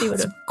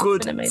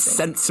 Good, been amazing.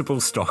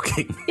 sensible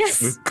stocking.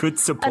 Yes, with good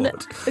support.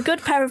 And a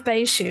good pair of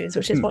beige shoes,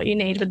 which is what you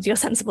need with your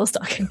sensible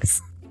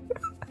stockings.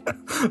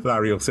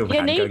 Larry or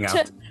Silverhand going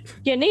out.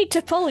 You need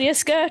to pull your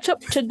skirt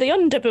up to the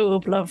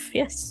underboob, love.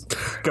 Yes.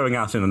 Going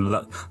out in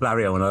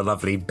Larry in a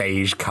lovely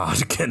beige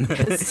cardigan.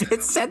 Yes.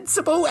 It's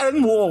sensible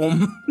and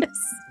warm.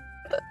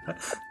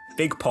 Yes.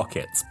 Big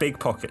pockets.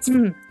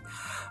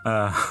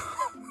 I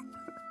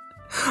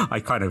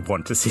kind of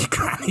want to see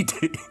Granny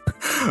do.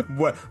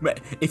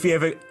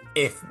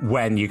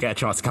 When you get a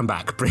chance to come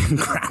back, bring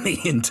Granny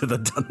into the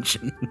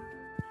dungeon.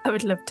 I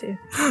would love to.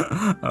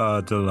 Oh,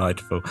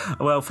 delightful.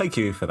 Well, thank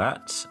you for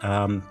that.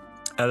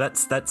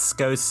 Let's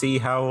go see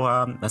how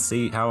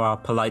our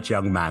polite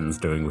young man's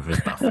doing with his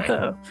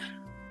buffet.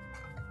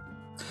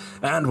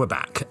 And we're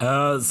back.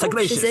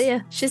 Seglacious.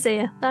 She's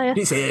here. Oh, yeah.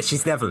 She's here.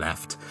 She's never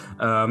left.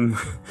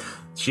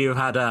 You've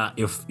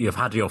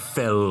had your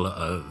fill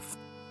of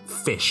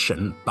fish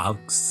and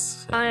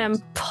bugs. I am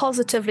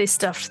positively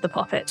stuffed to the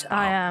poppet.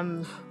 I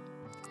am.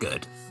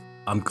 Good.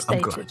 I'm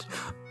glad.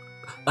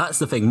 That's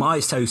the thing. My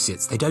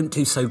associates, they don't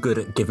do so good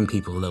at giving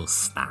people little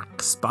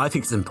snacks, but I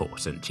think it's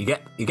important. You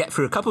get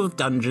through a couple of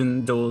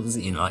dungeon doors,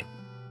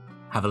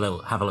 have a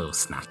little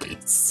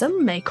snacky.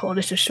 Some may call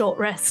it a short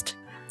rest.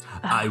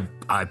 I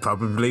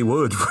probably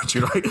would.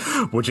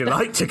 Would you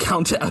like to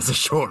count it as a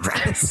short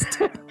rest?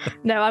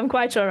 No, I'm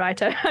quite all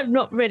right. I've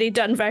not really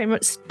done very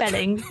much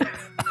spelling.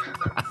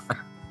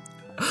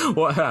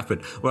 What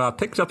happened? Well, I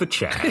picked up a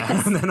chair.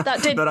 Yes, and then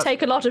that did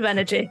take a lot of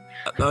energy.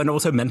 And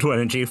also mental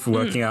energy for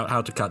working out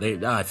how to cut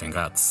it. I think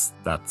that's.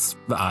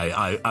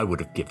 I would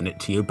have given it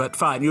to you, but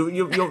fine.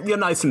 You're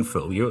nice and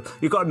full.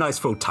 You've got a nice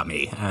full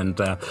tummy, and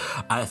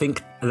I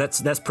think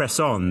let's press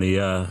on.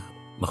 The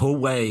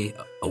hallway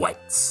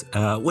awaits.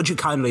 Would you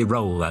kindly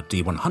roll that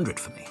D100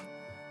 for me?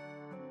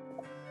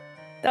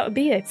 That would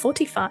be a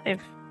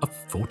 45. A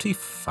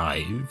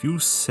 45, you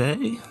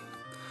say?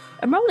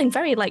 I'm rolling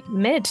very,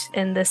 mid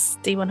in this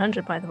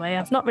D100, by the way.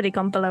 I've not really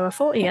gone below a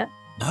 40 yet.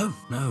 No,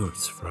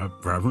 it's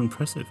rather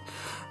impressive.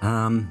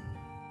 You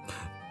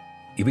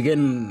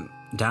begin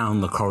down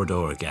the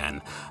corridor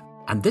again,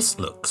 and this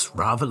looks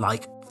rather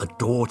like the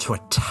door to a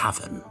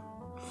tavern.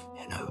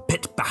 A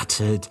bit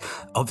battered,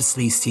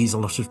 obviously sees a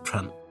lot of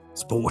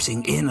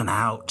transporting in and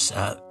out,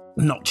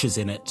 notches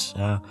in it.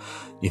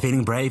 You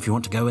feeling brave? You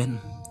want to go in?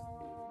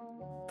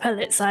 Well,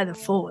 it's either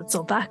forwards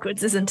or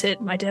backwards, isn't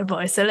it, my dear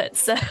boy? So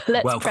let's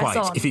press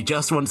on. If you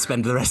just want to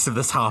spend the rest of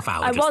this half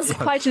hour. I was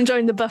quite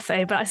enjoying the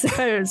buffet, but I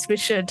suppose we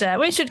should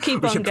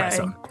keep on going. Press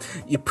on.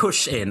 You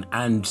push in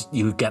and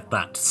you get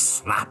that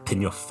slap in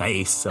your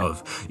face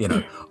of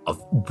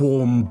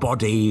warm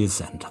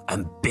bodies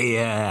and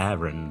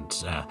beer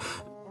and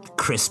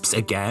crisps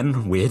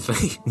again.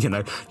 Weirdly,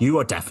 you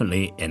are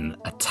definitely in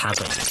a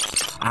tavern,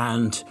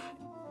 and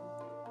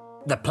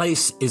the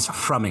place is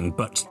thrumming,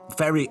 but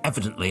very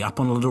evidently up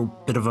on a little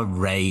bit of a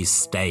raised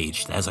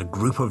stage, there's a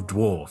group of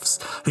dwarfs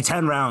who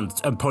turn round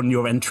upon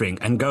your entering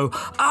and go,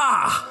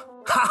 "Ah!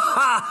 Ha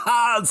ha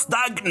ha!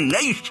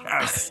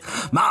 Stagnacious!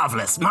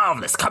 Marvellous!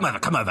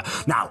 Come over!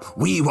 Now,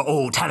 we were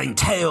all telling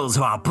tales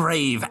of our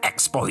brave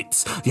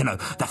exploits,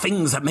 the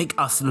things that make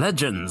us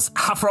legends.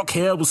 Hafrock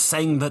here was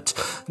saying that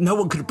no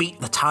one could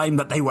beat the time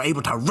that they were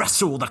able to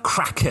wrestle the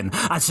Kraken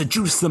and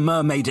seduce the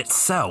mermaid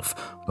itself.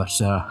 But,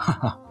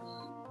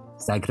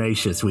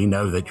 Stagnacious, we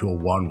know that you're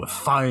one with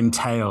fine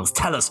tales.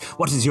 Tell us,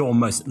 what is your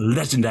most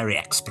legendary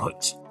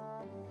exploit?"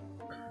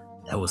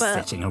 They're all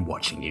sitting and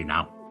watching you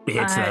now,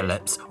 beer to their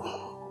lips.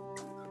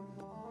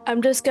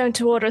 I'm just going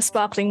to order a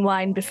sparkling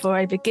wine before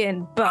I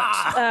begin, but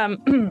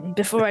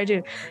before I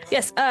do,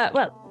 yes,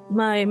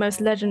 my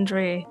most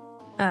legendary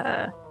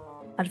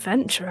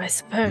adventure, I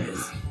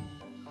suppose.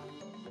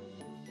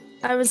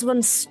 I was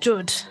once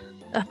stood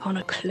up on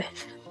a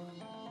cliff,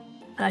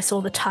 and I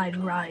saw the tide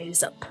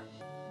rise up.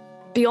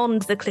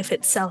 beyond the cliff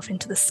itself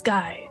into the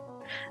sky,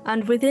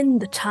 and within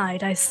the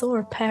tide I saw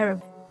a pair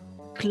of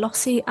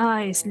glossy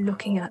eyes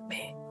looking at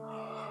me.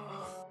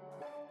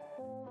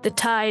 The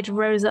tide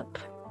rose up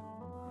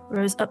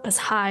as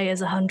high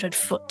as 100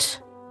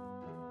 foot,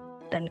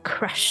 then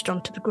crashed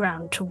onto the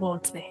ground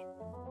towards me.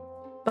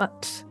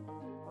 But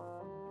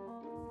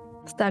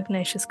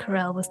Stagnacious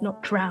Corel was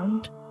not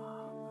drowned.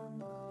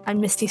 I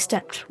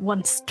misty-stepped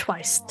once,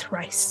 twice,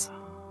 thrice.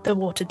 The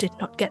water did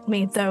not get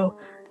me, though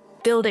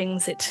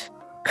buildings it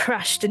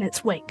crashed in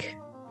its wake.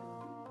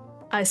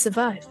 I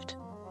survived.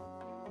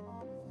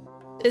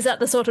 Is that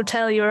the sort of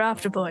tale you were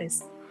after,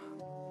 boys?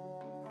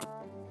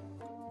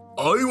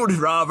 I was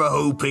rather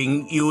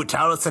hoping you would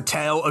tell us a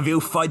tale of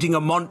you fighting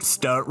a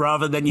monster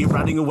rather than you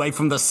running away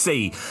from the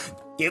sea.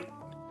 You,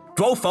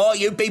 Dwarf,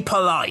 you'd be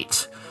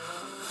polite.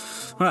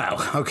 Well,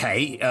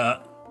 okay,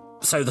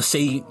 so the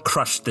sea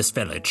crushed this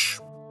village,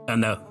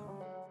 and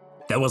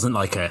there wasn't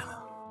like a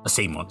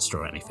sea monster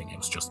or anything, it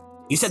was just...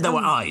 You said there were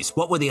eyes.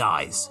 What were the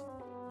eyes?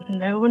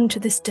 No one to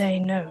this day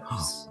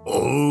knows.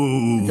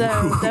 Oh!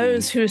 Though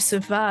those who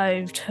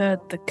survived heard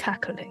the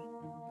cackling.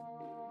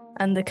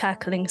 And the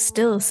cackling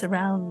still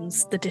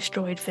surrounds the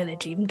destroyed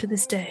village even to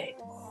this day.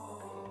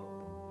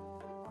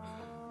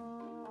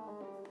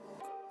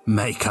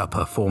 Make a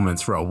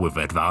performance roll with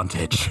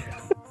advantage.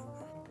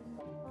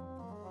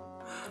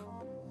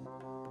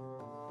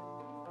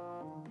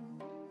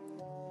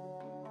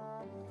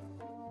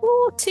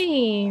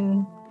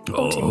 14.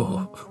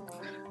 Oh.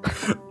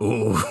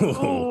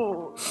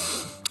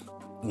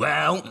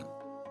 Well.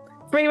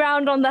 3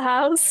 round on the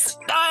house.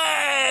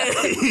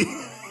 Hey!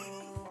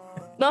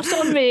 Not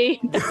on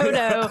me.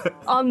 No.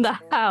 On the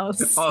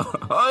house.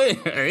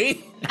 Hey!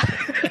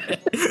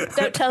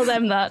 Don't tell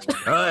them that.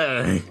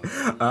 Hey.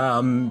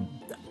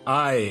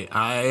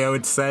 I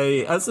would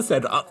say, as I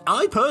said,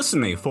 I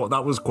personally thought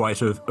that was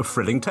quite a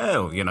thrilling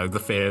tale. You know, the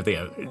fear of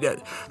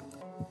the...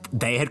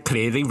 They had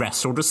clearly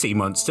wrestled a sea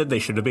monster. They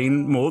should have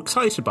been more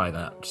excited by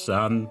that.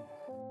 So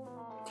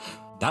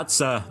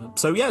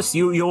yes,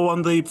 you're one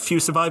of the few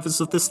survivors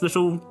of this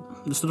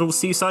little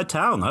seaside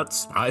town.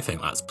 I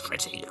think that's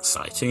pretty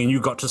exciting. And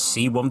you got to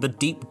see one of the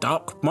deep,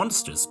 dark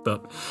monsters,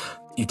 but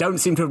you don't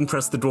seem to have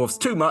impressed the dwarves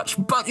too much,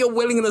 but your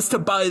willingness to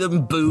buy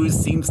them booze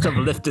seems to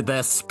have lifted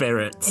their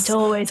spirits. It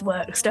always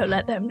works. Don't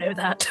let them know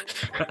that.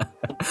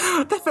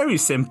 They're very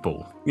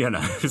stsimple, you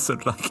know,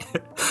 sort of like,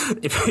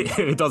 if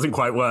it doesn't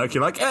quite work,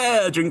 you're like,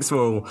 drinks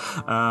full.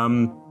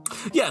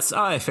 Yes,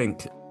 I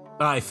think,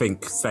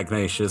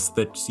 Stagnacious,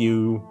 that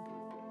you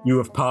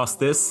have passed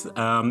this.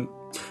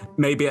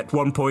 Maybe at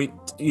one point,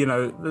 you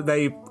know,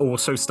 they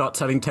also start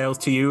telling tales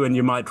to you and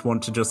you might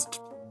want to just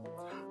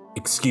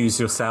excuse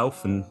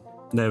yourself, and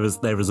there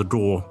is a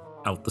door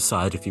out the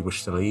side if you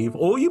wish to leave,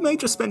 or you may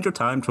just spend your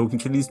time talking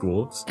to these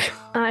dwarves.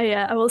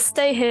 I will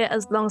stay here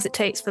as long as it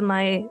takes for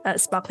my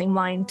sparkling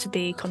wine to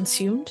be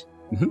consumed,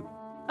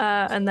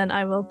 and then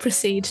I will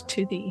proceed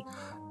to the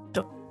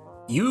door.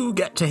 You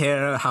get to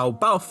hear how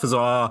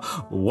Balthazar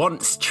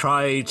once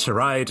tried to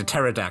ride a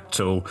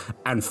pterodactyl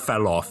and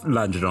fell off,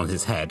 landed on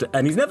his head,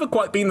 and he's never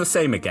quite been the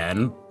same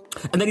again.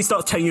 And then he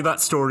starts telling you that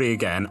story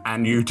again,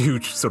 and you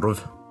do sort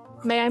of...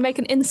 May I make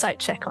an insight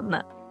check on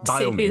that? By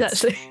see all if he's means.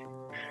 actually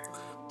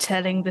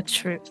telling the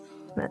truth.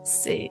 Let's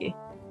see.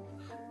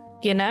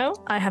 You know,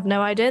 I have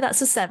no idea.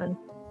 That's a 7.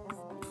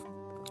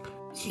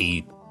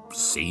 He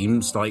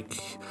seems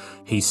like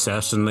he's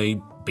certainly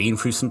been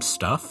through some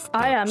stuff.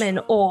 I am in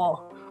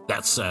awe.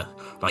 That's,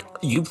 like,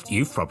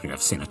 you've probably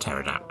never seen a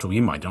pterodactyl.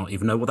 You might not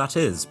even know what that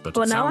is, but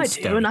Well, it now I sounds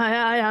do, scary. and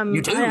I am.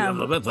 You do? I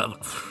am I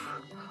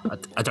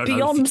don't know.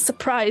 beyond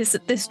surprised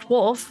at this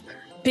dwarf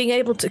being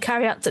able to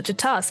carry out such a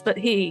task, but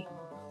he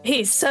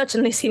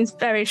certainly seems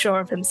very sure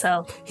of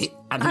himself.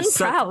 And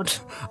proud.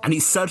 And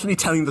he's certainly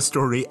telling the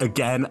story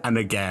again and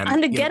again.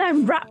 And again,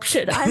 I'm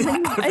raptured.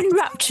 I'm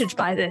enraptured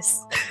by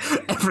this.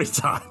 Every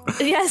time.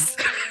 Yes.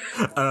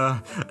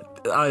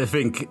 I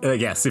think,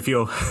 yes, if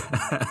you're...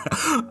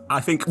 I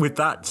think with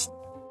that,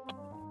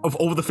 of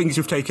all the things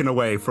you've taken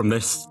away from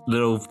this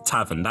little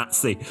tavern,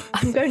 that's the...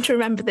 I'm going to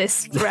remember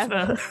this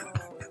forever.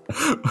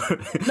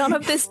 None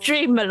of this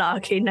dream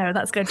malarkey. No,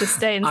 that's going to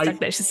stay in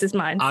Stagnacious's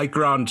mind. I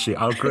grant you.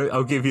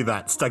 I'll give you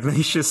that.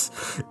 Stagnacious.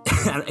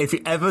 And if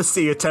you ever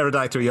see a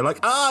pterodactyl, you're like,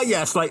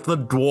 yes, like the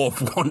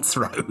dwarf once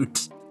rode.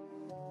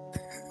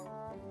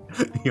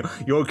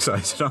 You're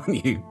excited,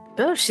 aren't you?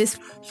 Oh, she's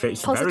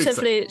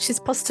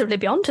positively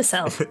beyond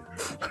herself.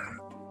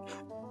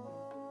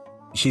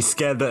 She's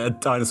scared that a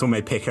dinosaur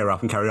may pick her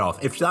up and carry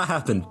off. If that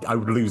happened, I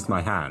would lose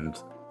my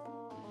hand.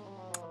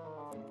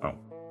 Oh.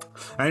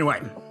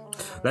 Anyway,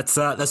 let's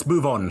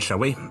move on, shall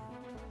we?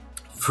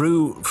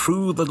 Through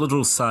the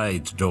little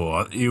side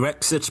door, you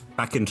exit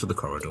back into the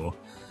corridor.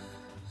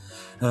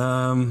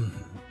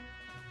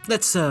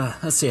 Let's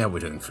see how we're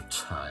doing for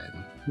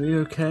time. Are we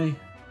okay?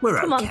 We're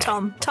okay. Come on,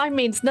 Tom. Time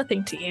means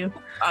nothing to you.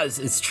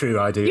 It's true,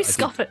 I do. You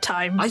scoff at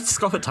time. I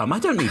scoff at time. I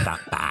don't need that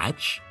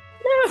badge.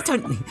 No. I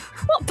don't need...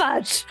 What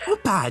badge?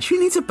 What badge? Who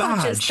needs a badge?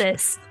 What is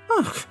this?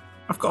 Oh,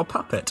 I've got a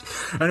puppet.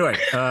 Anyway,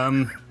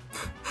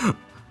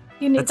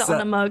 You need that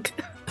on a mug.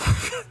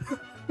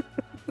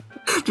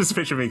 Just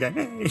picture me going,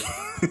 hey.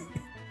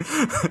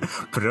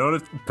 Put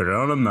it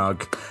on a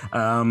mug.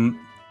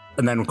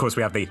 And then, of course,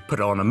 we have the put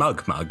it on a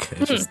mug.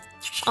 It's just...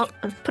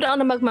 Put it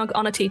on a mug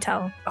on a tea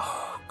towel.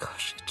 Oh,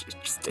 gosh.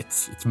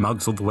 It's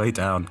mugs all the way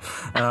down.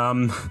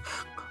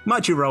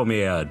 Might you roll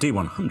me a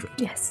D100?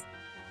 Yes.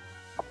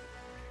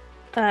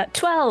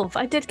 12.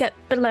 I did get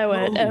below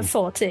a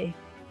 40.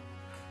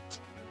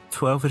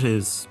 12 it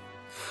is.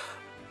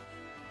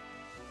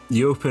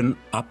 You open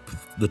up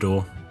the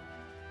door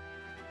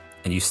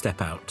and you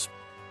step out.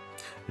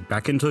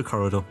 Back into the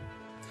corridor.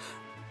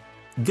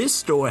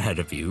 This door ahead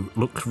of you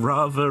looked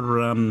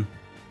rather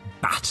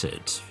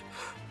battered.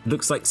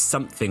 Looks like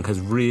something has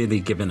really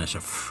given it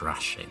a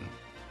thrashing.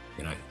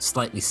 You know,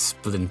 slightly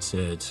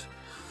splintered.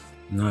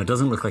 No, it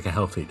doesn't look like a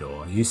healthy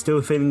door. Are you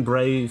still feeling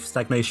brave,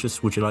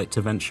 Stagnacious? Would you like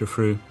to venture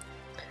through?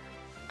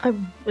 I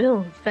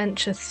will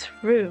venture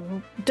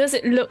through. Does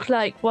it look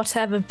like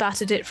whatever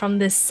battered it from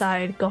this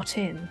side got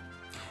in?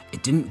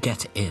 It didn't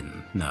get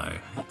in, no.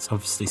 It's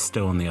obviously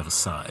still on the other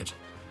side.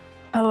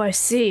 Oh, I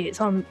see. It's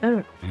on...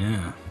 Oh.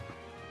 Yeah.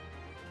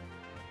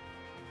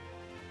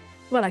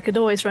 Well, I could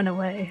always run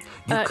away.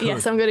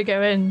 Yes, I'm going to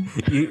go in.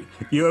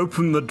 You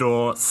open the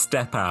door,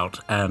 step out,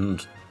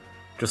 and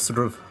just sort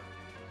of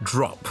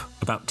drop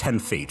about 10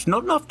 feet.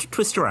 Not enough to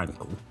twist your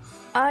ankle.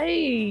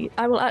 I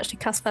will actually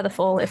cast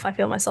Featherfall if I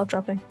feel myself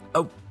dropping.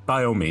 Oh,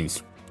 by all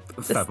means.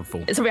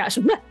 Featherfall. It's a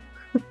reaction.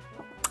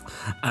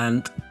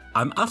 And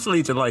I'm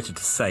utterly delighted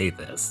to say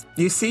this.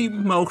 You see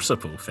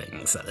multiple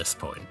things at this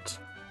point.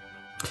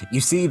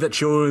 You see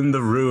that you're in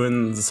the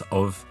ruins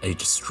of a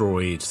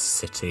destroyed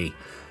city.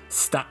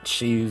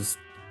 Statues,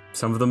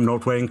 some of them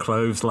not wearing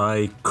clothes,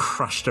 lie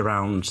crushed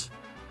around.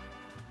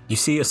 You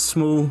see a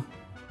small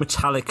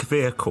metallic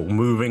vehicle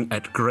moving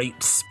at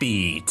great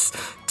speeds,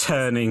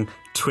 turning,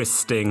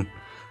 twisting.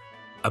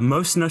 And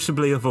most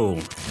notably of all,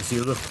 as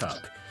you look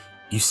up,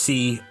 you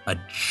see a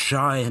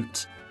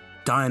giant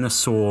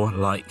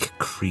dinosaur-like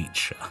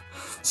creature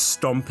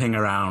stomping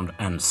around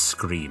and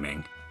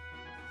screaming.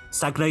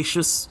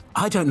 Stagnacious,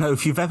 I don't know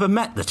if you've ever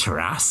met the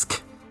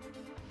Tarrasque,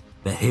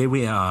 but here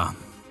we are.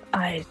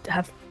 I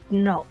have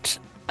not.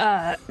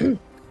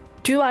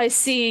 Do I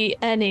see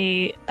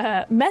any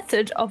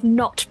method of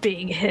not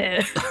being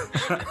here?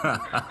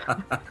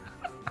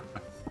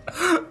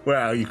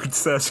 Well, you could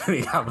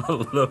certainly have a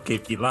look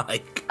if you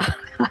like.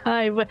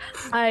 I'm going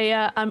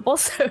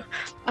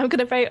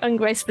to very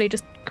ungracefully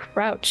just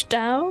crouch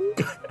down,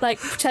 like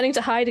pretending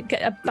to hide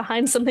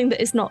behind something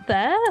that is not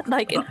there,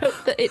 like in hope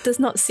that it does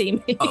not see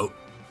me. Oh,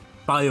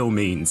 by all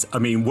means. I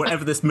mean,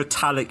 whatever this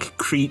metallic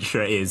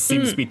creature is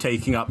seems to be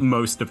taking up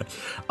most of it.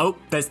 Oh,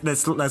 there's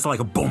like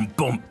a boom,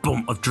 boom,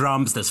 boom of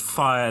drums. There's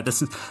fire.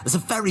 There's a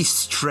very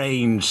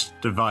strange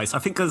device. I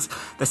think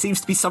there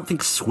seems to be something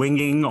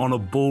swinging on a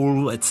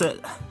ball.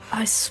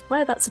 I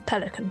swear that's a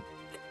pelican.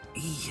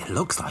 It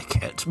looks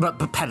like it, but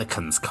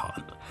pelicans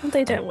can't.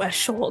 They don't wear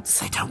shorts.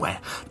 They don't wear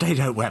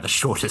the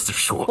shortest of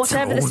shorts.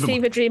 Whatever this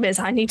fever dream is,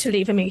 I need to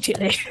leave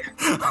immediately.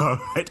 All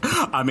right.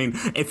 I mean,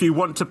 if you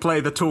want to play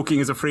the talking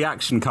as a free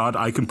action card,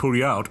 I can pull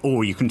you out,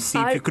 or you can see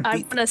if you could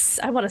beat...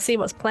 I want to see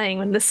what's playing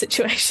in this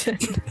situation.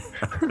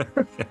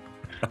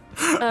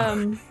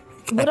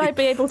 Would I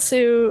be able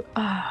to...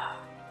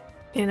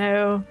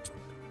 I'm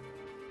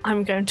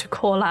going to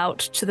call out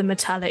to the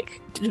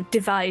metallic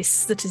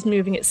device that is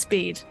moving at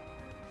speed.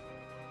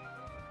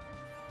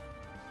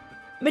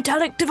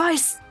 Metallic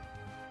device!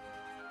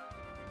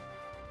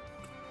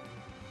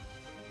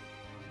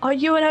 Are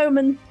you an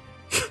omen?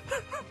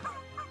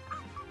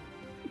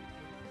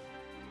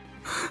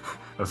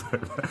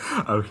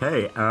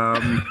 Okay,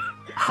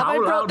 Have I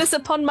brought this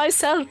upon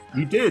myself?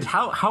 You did.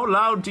 How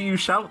loud do you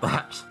shout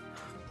that?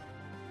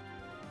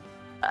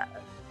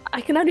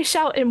 I can only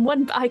shout in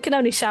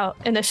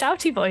a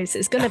shouty voice.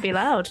 It's going to be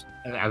loud.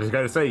 I was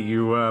going to say,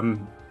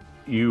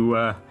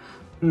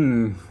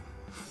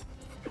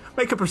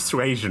 make a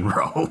persuasion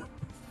roll.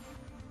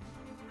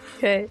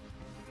 Okay.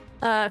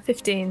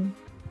 15.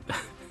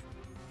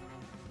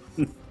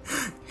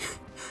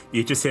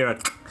 You just hear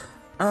it.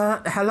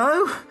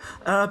 Hello?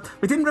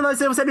 We didn't realise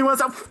there was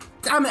anyone else. Oh,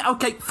 damn it.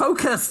 Okay,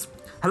 focus.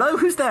 Hello,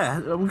 who's there?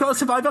 We've got a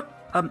survivor.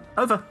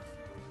 Over.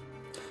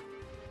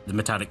 The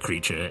metallic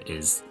creature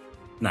is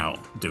now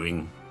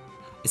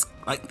it's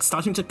like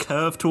starting to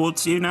curve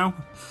towards you now.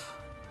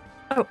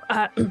 Oh,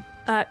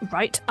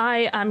 right.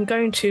 I'm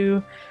going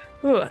to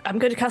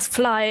cast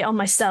Fly on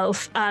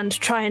myself and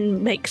try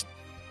and make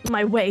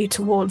my way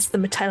towards the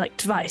metallic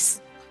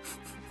device.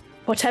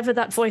 Whatever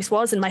that voice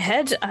was in my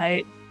head,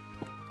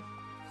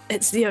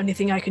 it's the only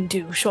thing I can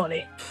do,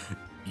 surely.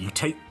 You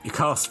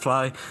cast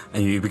Fly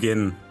and you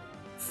begin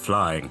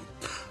flying.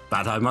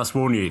 But I must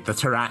warn you, the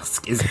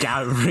Tarrasque is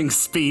gathering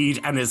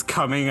speed and is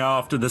coming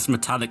after this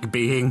metallic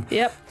being.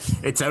 Yep.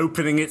 It's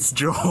opening its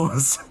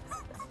jaws.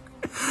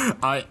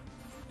 I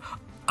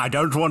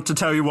don't want to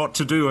tell you what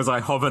to do as I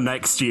hover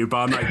next to you, but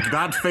I'm like,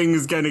 that thing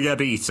is going to get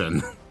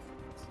eaten.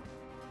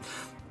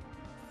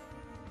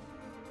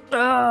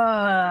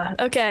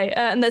 Okay,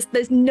 and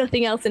there's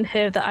nothing else in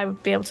here that I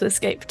would be able to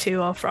escape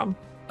to or from.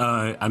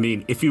 I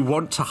mean, if you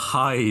want to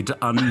hide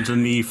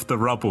underneath the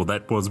rubble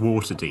that was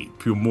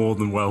Waterdeep, you're more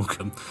than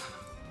welcome.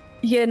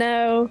 You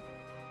know,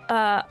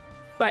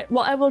 right,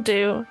 what I will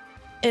do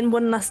in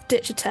one last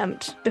ditch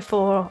attempt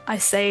before I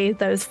say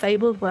those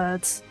fabled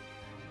words,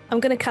 I'm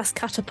going to cast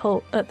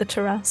Catapult at the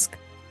Tarrasque,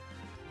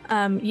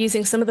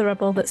 using some of the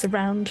rubble that's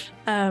around.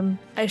 I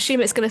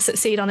assume it's going to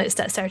succeed on its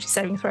dexterity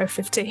saving throw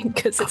 15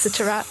 because it's a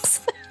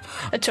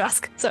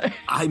Tarrasque, sorry.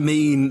 I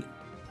mean,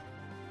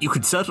 you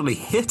could certainly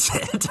hit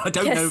it. I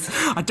don't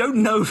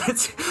know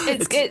if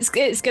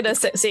it's going to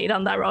succeed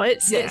on that roll.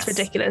 It's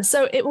ridiculous.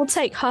 So it will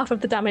take half of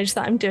the damage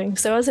that I'm doing.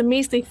 So as a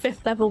measly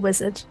 5th level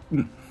wizard,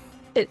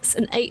 it's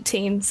an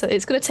 18. So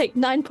it's going to take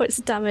 9 points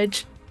of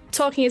damage.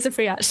 Talking is a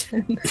free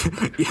action.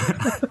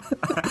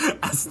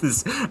 As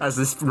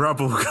this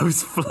rubble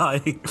goes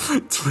flying,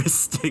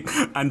 twisting,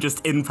 and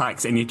just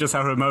impacts, and you just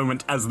have a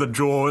moment as the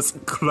jaws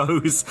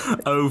close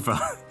over.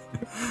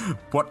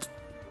 What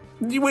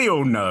we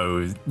all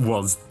know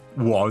was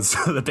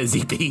the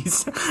busy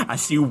bees,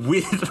 as you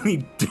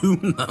weirdly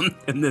doom them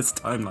in this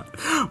timeline.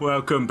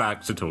 Welcome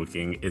back to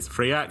Talking is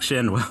Free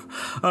Action. Well,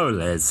 oh,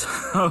 Liz.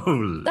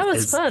 That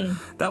was fun.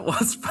 That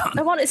was fun.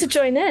 I wanted to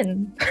join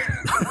in.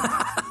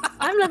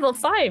 I'm level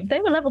 5. They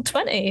were level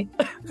 20.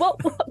 What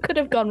could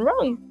have gone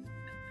wrong?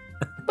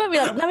 We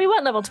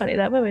weren't level 20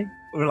 there, were we?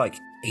 We were like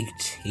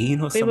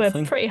 18 or something. We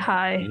were pretty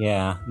high.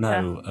 Yeah,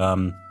 no.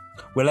 Yeah.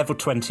 We're level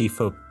 20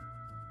 for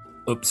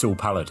Uppsala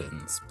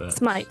Paladins, but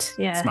Smite,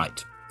 yeah.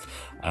 Smite.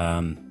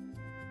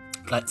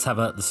 Let's have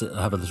a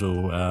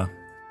little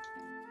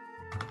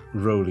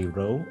roly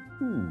roll.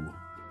 Ooh.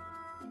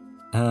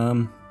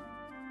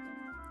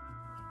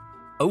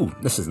 Oh,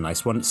 this is a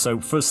nice one. So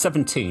for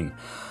 17,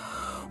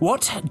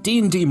 what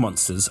D&D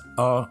monsters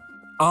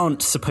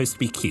aren't supposed to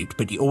be cute,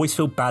 but you always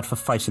feel bad for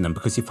fighting them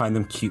because you find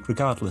them cute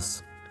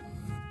regardless?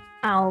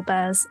 Owl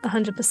bears,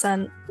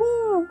 100%.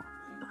 Ooh.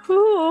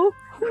 Ooh.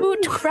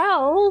 Hoot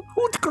growl.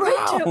 Hoot growl.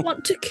 I don't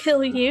want to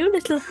kill you,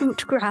 little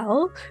hoot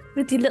growl,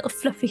 with your little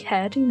fluffy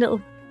head and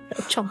your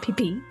little chompy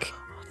beak.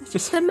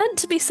 They're meant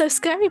to be so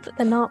scary, but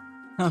they're not.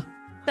 Huh.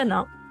 They're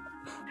not.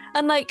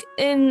 And like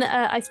in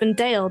Icewind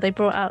Dale, they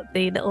brought out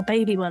the little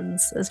baby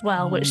ones as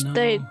well, which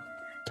they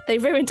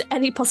ruined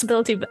any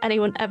possibility of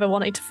anyone ever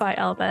wanting to fight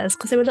owlbears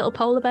because they were little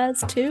polar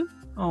bears too.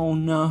 Oh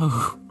no.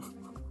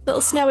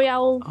 Little snowy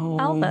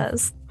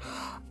owlbears.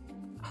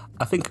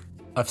 I think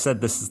I've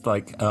said this is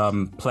like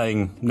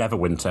playing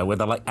Neverwinter, where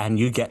they're like, and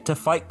you get to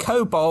fight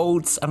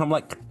kobolds. And I'm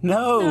like,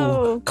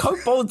 no.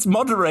 Kobolds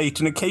moderate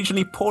and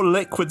occasionally pour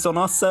liquids on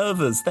our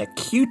servers. They're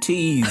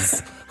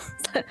cuties.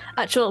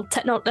 actual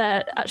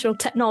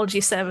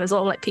technology servers,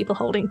 or like people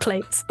holding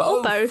plates.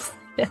 Both. Or both.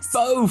 Yes.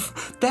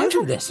 Both. They're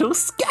little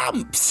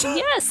scamps.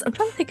 Yes. I'm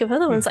trying to think of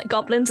other ones, like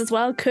goblins as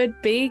well,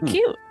 could be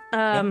cute.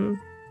 Yep.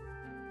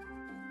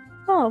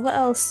 Oh, what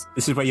else?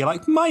 This is where you're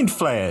like, mind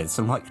flayers.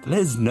 I'm like,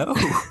 Liz, no.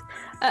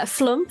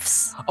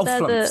 Flumps. Oh,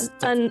 flumps.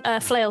 And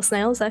flail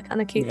snails, they're kind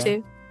of cute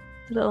too.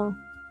 Little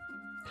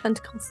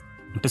tentacles.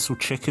 Abyssal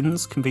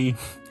chickens can be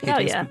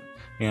hideous. Oh,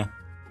 yeah.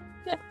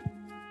 Yeah.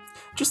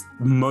 Just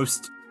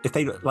most, if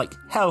they look like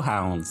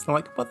hellhounds, they're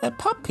like, but they're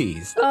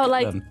puppies. Look Oh,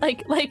 at them.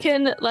 like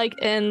in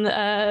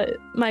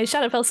my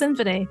Shadowfell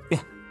Symphony.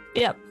 Yeah.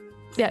 Yep.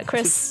 Yeah,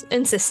 Chris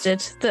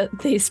insisted that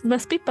these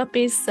must be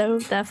puppies, so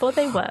therefore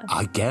they were.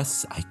 I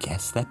guess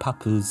they're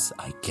puppies.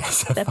 I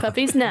guess they're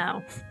puppies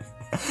now.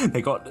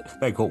 They got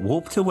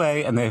warped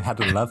away and they had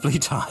a lovely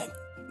time.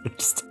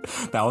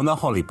 They're on the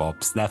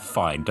hollybobs. They're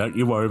fine. Don't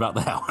you worry about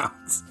the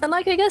hellhounds. And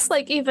like, I guess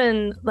like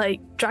even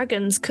like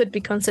dragons could be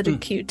considered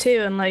cute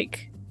too, and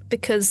like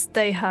because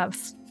they have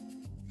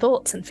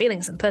thoughts and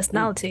feelings and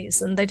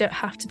personalities, and they don't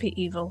have to be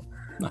evil.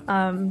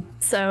 No.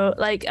 So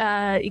like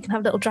you can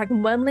have little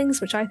dragon wormlings,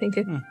 which I think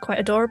are quite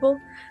adorable.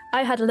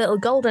 I had a little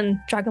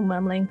golden dragon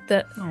wormling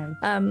that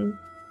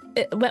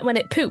when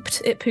it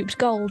pooped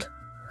gold.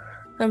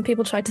 And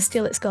people tried to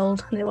steal its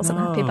gold, and it wasn't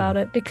happy about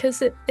it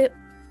because it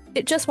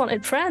just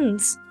wanted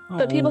friends.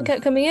 But people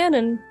kept coming in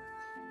and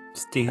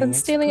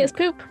stealing its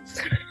poop.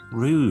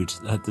 Rude.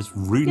 There's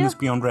rudeness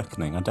beyond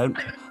reckoning. I don't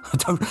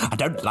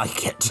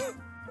like it.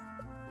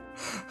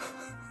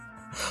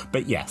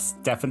 But yes,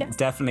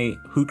 definitely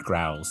hoot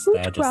growls. Hoot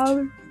They're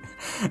just.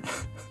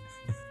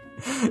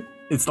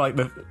 It's like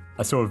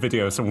I saw a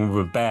video of someone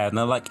with a bear, and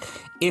they're like,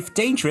 "If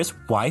dangerous,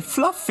 why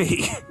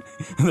fluffy?"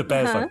 And the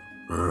bear's like.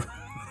 Rrr.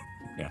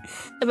 Yeah.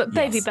 But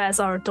baby bears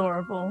are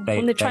adorable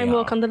when they try and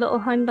walk on the little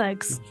hind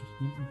legs.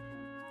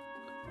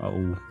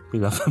 Oh, we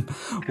love them.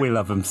 We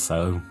love them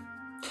so.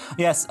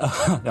 Yes,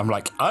 I'm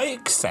like, I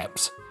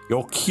accept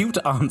your cute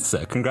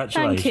answer.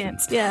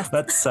 Congratulations. Thank you. Yeah.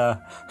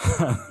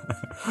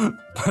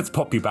 Let's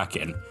pop you back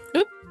in.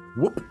 Oop.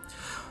 Whoop.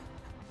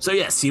 So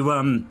yes,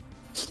 you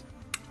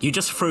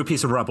just threw a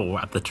piece of rubble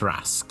at the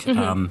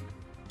Tarrasque,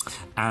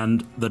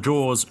 and the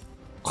jaws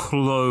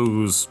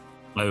close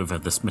over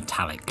this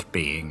metallic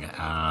being.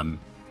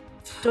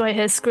 Do I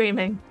hear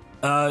screaming?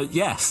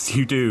 Yes,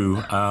 you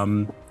do.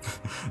 And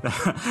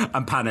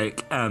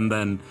panic, and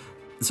then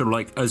sort of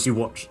like as you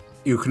watch,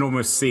 you can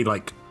almost see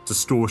like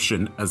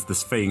distortion as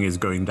this thing is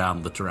going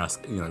down the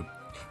Tarrasque. You know,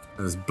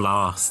 there's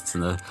blasts,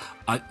 and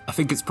I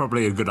think it's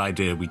probably a good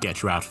idea we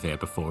get you out of here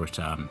before it.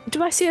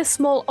 Do I see a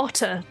small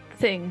otter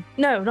thing?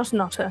 No, not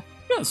an otter.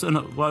 Yeah, so no,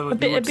 A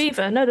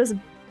beaver. No, there's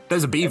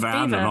a beaver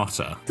and an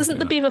otter. Doesn't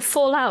the beaver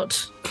fall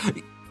out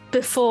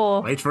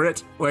before? Wait for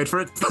it.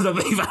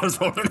 The beaver has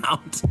fallen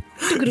out.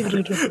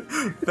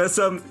 There's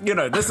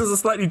this is a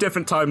slightly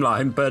different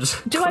timeline,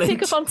 but do I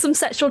pick up on some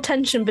sexual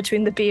tension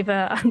between the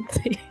beaver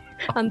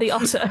and the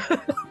otter?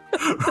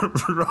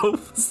 Roll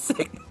for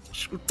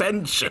sexual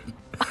tension.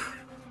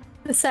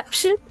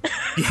 Perception?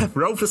 Yeah,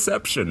 roll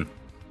perception.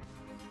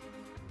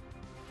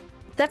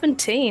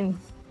 17.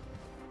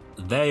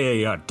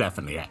 They are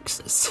definitely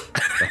X's.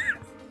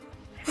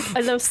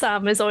 I love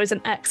Sam is always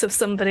an ex of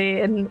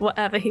somebody in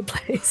whatever he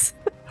plays.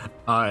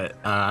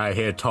 I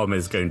hear Tom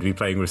is going to be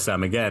playing with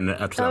Sam again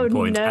at some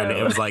point, no. and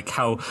it was like,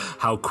 how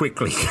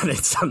quickly can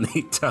it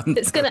suddenly turn?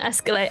 It's going to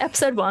escalate.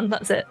 Episode 1,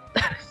 that's it.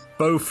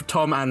 Both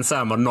Tom and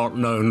Sam are not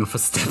known for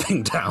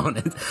stepping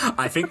down.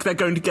 I think they're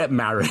going to get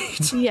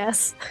married.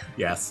 Yes.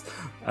 Yes.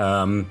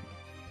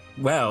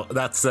 Well,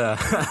 that's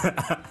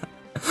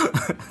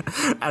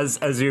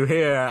as you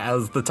hear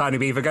as the tiny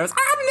beaver goes,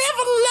 "I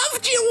never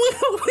loved you,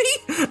 will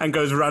we?" and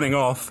goes running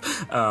off.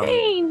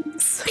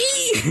 Beans.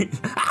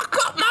 I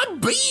got my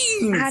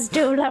beans. I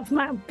do love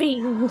my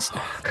beans.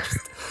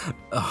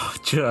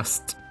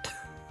 Just.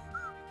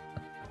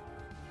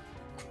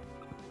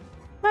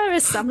 Where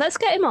is Sam? Let's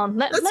get him on.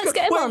 Let's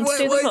get him on to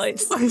do the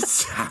voice. Where's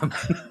Sam?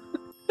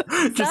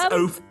 Just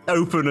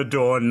open a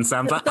door and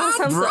Sam's like,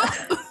 bro.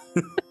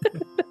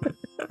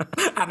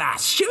 And I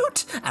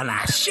shoot, and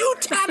I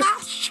shoot, and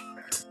I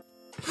shoot.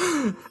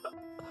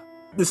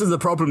 This is the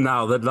problem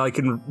now that I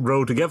can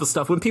roll together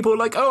stuff when people are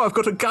like, "Oh, I've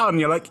got a gun."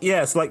 You're like,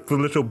 "Yes, like the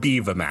little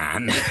beaver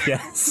man."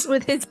 Yes.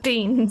 With his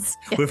beans.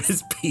 Yes. With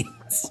his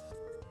beans.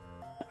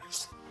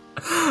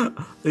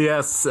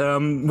 Yes.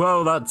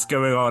 Well, that's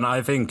going on.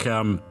 I think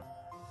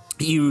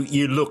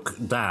you look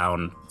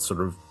down,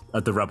 sort of,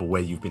 at the rubble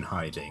where you've been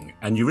hiding,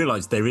 and you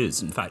realise there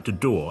is, in fact, a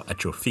door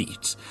at your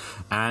feet.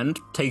 And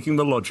taking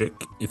the logic,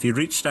 if you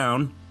reach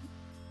down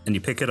and you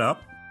pick it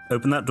up,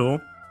 open that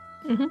door,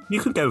 you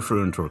can go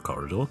through into a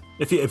corridor.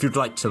 If you'd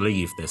like to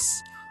leave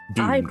this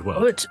doomed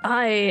world.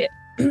 I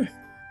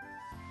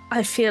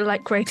feel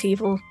like great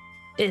evil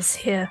is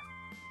here,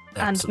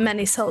 Absolutely. and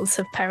many souls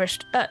have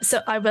perished. So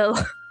I will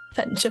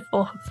venture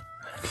forth.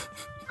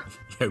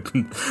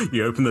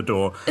 You open the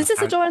door. Is this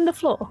a door in the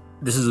floor?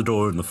 This is a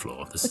door in the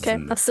floor.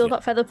 I've still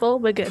got Featherfall.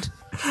 We're good.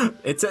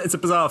 It's a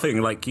bizarre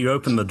thing. Like, you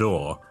open the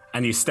door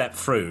and you step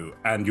through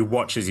and you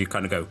watch as you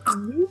kind of go,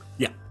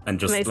 yeah,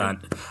 and just Amazing.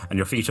 land, and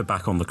your feet are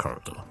back on the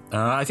corridor.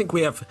 I think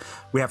we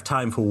have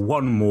time for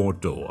one more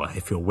door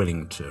if you're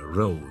willing to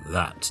roll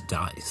that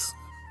dice.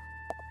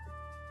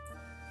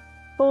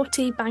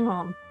 40 bang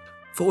on.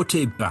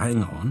 40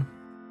 bang on.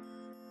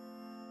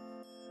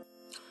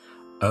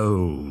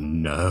 Oh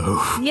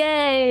no.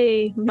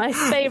 Yay! My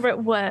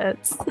favourite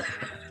words.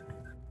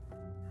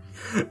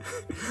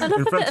 I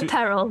love a bit of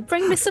peril.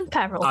 Bring me some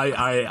peril.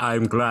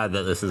 I'm glad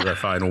that this is a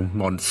final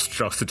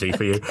monstrosity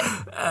for you.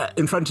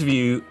 In front of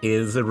you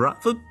is a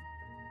rather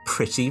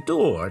pretty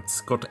door.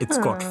 It's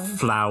got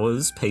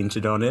flowers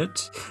painted on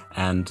it,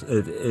 and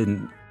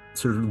in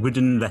sort of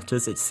wooden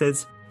letters it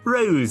says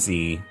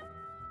Rosie.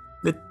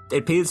 It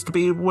appears to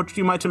be what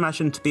you might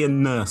imagine to be a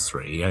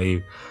nursery. Are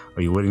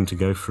you willing to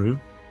go through?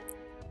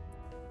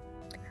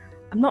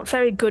 I'm not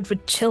very good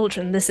with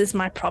children. This is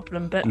my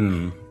problem, but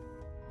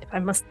if I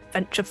must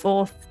venture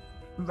forth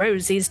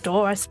Rosie's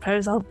door, I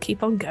suppose I'll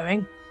keep on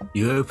going.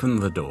 You open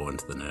the door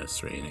into the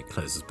nursery and it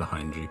closes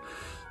behind you.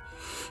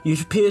 You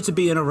appear to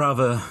be in a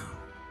rather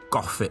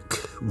gothic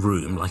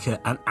room, like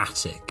an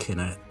attic in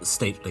a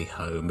stately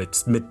home.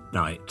 It's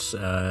midnight.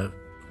 The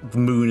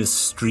moon is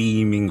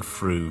streaming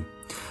through,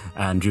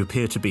 and you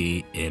appear to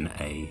be in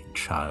a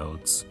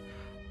child's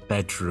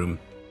bedroom.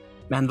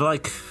 And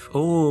like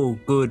all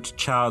good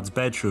child's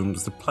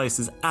bedrooms, the place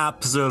is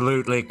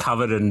absolutely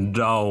covered in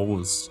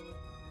dolls.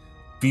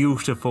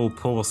 Beautiful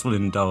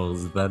porcelain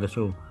dolls with their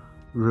little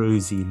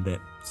rosy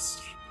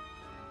lips.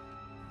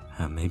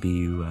 Maybe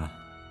you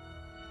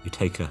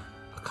take a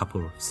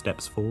couple of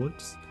steps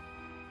forwards.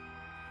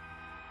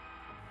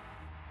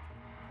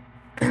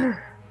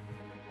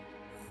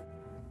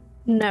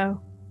 No.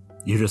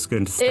 You're just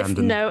going to stand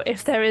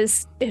if there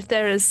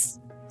is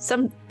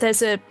some,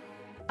 there's a,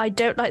 I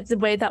don't like the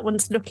way that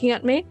one's looking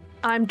at me.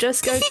 I'm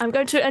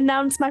going to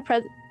announce my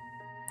presence.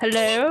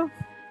 Hello?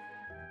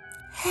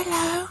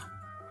 Hello?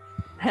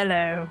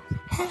 Hello.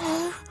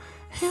 Hello?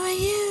 Who are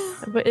you?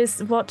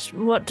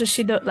 What does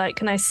she look like?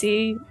 Can I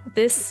see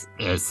this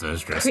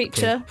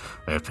creature?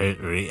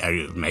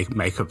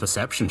 Make a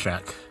perception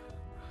check.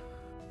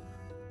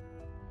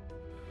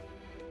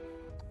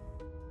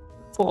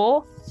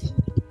 4.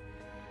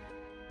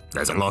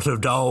 There's a lot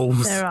of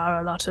dolls. There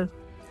are a lot of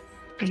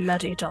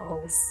bloody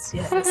dolls.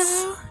 Yes.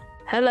 Hello?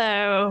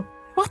 Hello.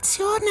 What's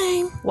your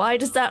name? Why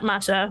does that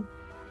matter?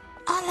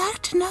 I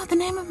like to know the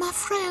name of my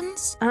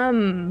friends.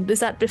 Is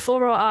that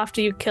before or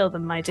after you kill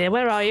them, my dear?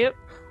 Where are you?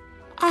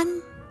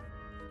 I'm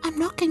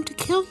not going to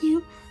kill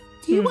you.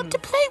 Do you want to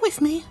play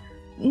with me?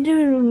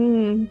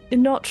 No,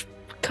 not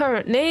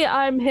currently.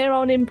 I'm here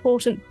on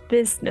important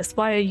business.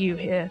 Why are you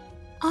here?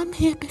 I'm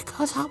here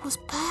because I was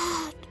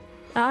bad.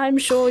 I'm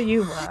sure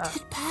you were. I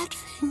did bad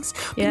things.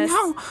 Yes.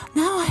 But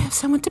now I have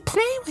someone to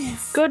play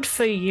with. Good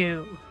for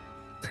you.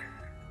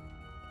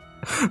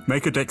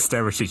 Make a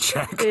dexterity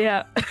check.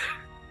 Yeah.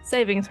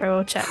 Saving throw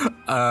or check?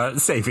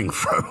 Saving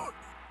throw.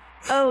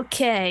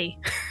 Okay.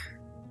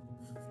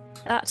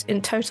 That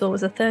in total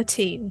was a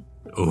 13.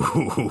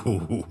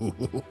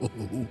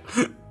 Ooh.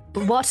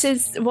 What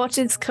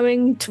is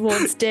coming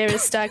towards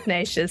dearest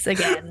Stagnatius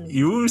again?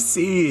 You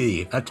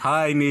see a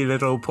tiny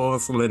little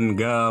porcelain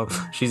girl.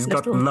 She's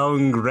got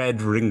long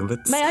red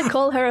ringlets. May I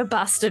call her a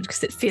bastard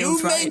because it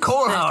feels right? You may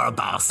call her a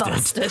bastard.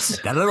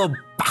 That little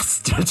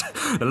bastard.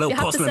 The little You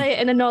have porcelain to say it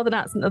in a northern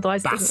accent,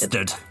 otherwise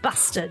bastard.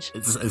 Bastard.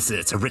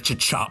 It's a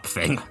Richard Sharp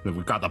thing.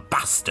 We've got the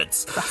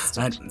bastards.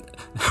 Bastard.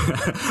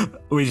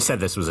 We said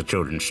this was a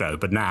children's show,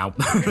 but now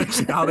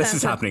this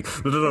is happening.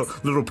 The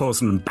little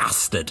porcelain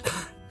bastard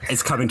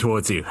is coming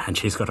towards you, and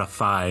she's got a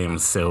fine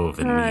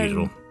silver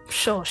needle.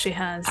 Sure she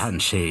has.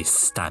 And she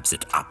stabs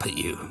it up at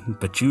you,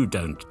 but you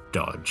don't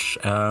dodge.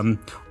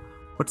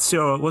 What's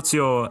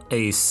your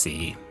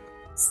AC?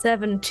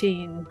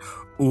 17.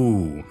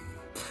 Ooh.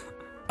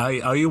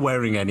 Are you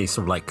wearing any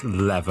sort of like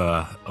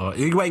leather, or are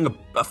you wearing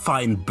a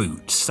fine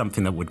boot,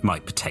 something that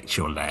might protect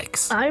your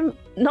legs? I'm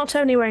not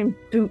only wearing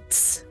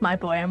boots, my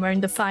boy, I'm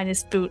wearing the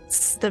finest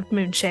boots the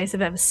Moonshades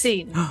have ever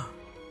seen.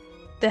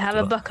 They have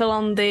a buckle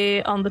on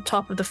the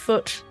top of the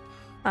foot.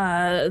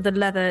 The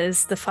leather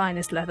is the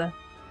finest leather.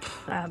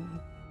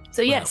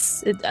 So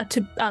yes,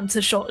 to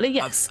answer shortly,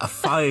 yes. A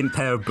fine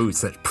pair of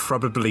boots that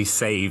probably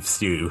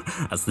saves you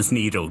as this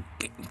needle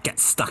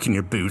gets stuck in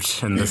your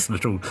boot, and this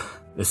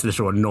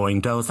little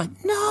annoying doll's like,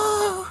 no,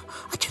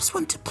 I just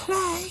want to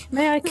play.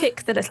 May I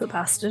kick the little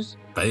bastard?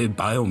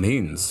 By all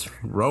means,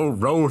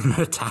 roll an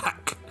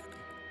attack.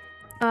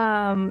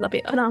 That'll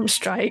be an arm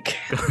strike.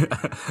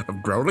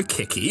 Roll a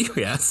kicky,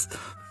 yes.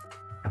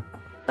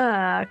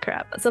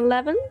 Crap. That's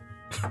 11.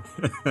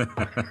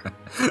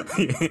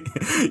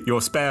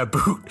 Your spare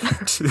boot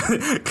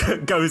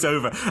goes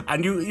over,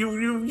 and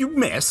you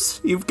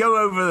miss. You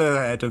go over the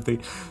head of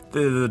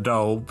the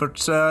doll,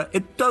 but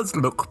it does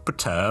look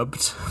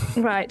perturbed.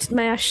 Right.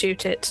 May I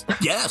shoot it?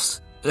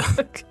 Yes.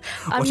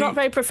 I'm not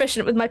very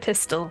proficient with my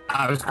pistol.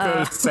 I was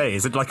going to say,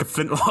 is it like a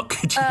flintlock?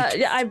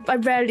 Yeah, I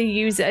rarely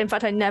use it. In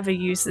fact, I never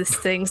use this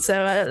thing.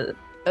 So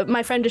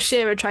my friend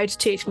Ashira tried to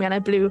teach me, and I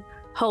blew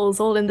holes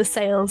all in the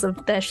sails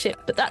of their ship.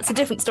 But that's a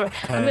different story.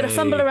 I'm going to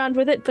fumble around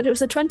with it, but it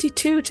was a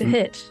 22 to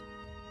hit.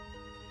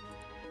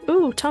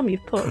 Ooh, Tom,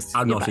 you've paused.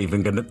 I'm not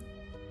even going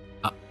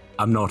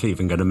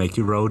to make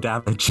you roll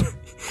damage.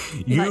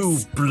 You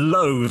Nice.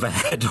 blow the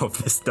head off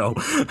this doll,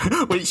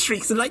 which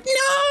shrieks and like, no,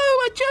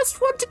 I just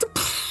wanted to.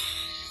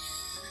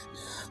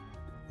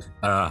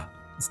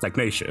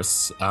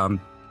 Stagnatius.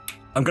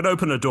 I'm going to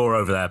open a door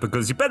over there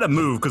because you better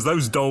move because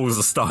those dolls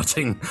are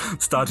starting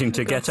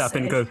to get up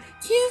and go,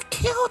 you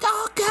killed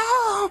our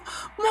girl,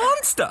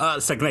 monster.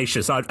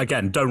 Stagnatius, I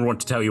again don't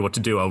want to tell you what to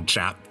do, old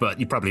chap, but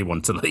you probably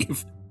want to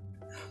leave.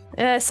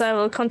 Yes, I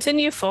will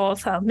continue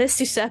forth. I'll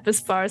misty step as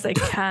far as I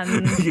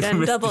can,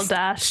 then double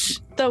dash.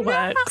 The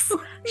works.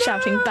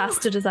 Shouting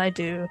bastard as I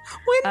do.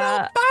 We're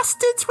not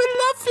bastards, we're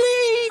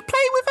lovely.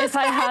 Play with us If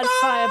I had forever.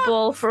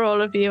 fireball for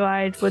all of you,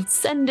 I would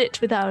send it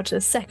without a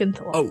second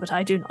thought, but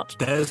I do not.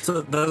 There's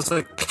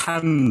a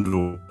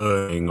candle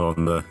burning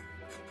on the...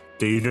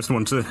 Do you just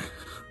want to...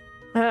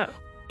 Oh.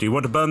 Do you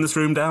want to burn this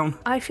room down?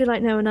 I feel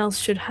like no one else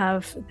should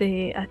have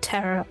the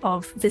terror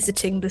of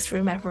visiting this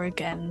room ever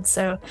again,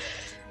 so...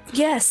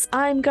 Yes,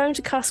 I'm going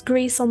to cast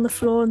grease on the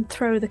floor and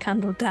throw the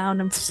candle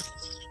down and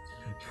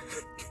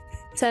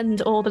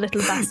send all the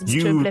little bastards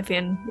to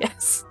oblivion.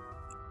 Yes.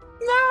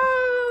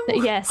 No!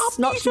 Yes, Our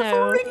not beautiful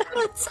no.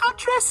 ringlets, our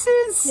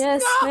dresses!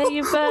 Yes, no! may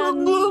you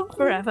burn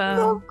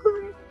forever.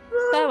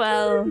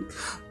 Farewell.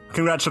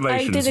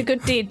 Congratulations. I did a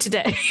good deed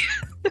today.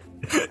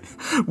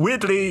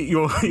 Weirdly,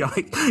 you've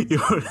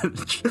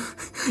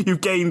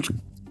gained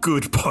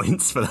good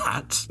points for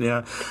that.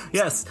 Yeah.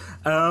 Yes.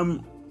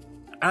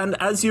 And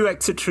as you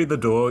exit through the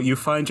door, you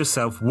find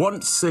yourself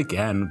once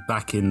again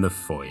back in the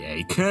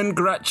foyer.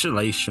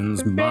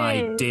 Congratulations,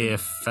 my dear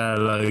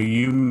fellow.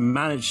 You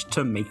managed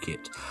to make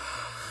it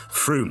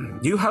through.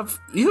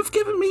 You've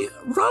given me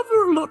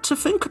rather a lot to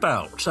think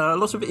about. A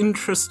lot of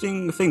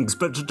interesting things.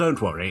 But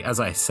don't worry, as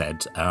I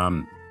said,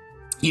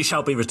 you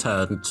shall be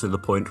returned to the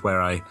point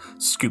where I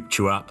scooped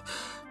you up.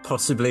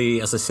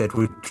 Possibly, as I said,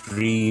 with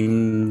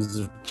dreams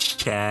of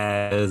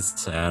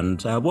chairs,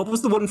 and what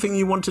was the one thing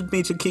you wanted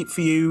me to keep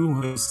for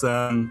you? It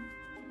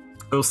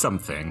was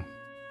something.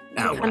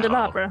 Oh,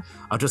 Candelabra.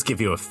 I'll just give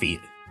you a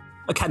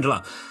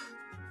candelabra.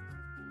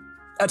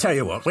 I tell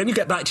you what, when you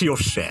get back to your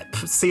ship,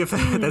 see if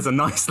there's a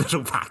nice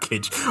little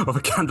package of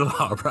a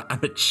candelabra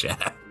and a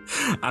chair.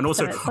 And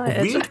also So a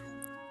excited.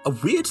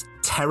 weird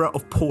terror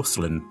of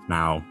porcelain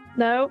now.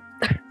 No.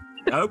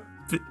 Oh,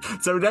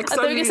 so next I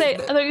thought time you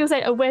were gonna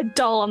say a weird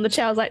doll on the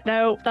chair. I was like,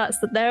 no, that's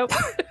the no.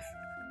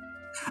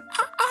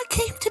 I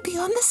came to be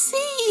on the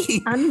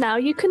sea. And now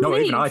you can No,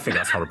 leave. even I think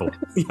that's horrible.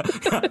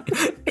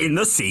 In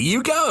the sea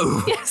you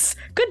go. Yes.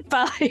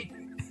 Goodbye.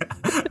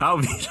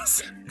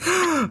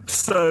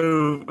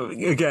 So,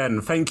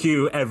 again, thank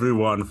you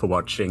everyone for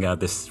watching.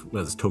 This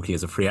was Talking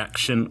as a Free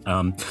Action.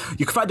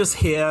 You can find us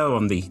here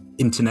on the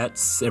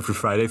internets every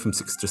Friday from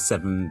 6 to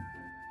 7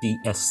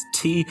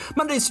 BST.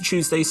 Mondays to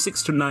Tuesdays,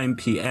 6 to 9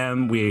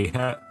 p.m.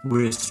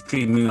 We're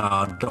streaming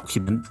our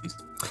documentaries.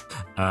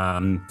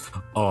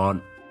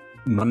 On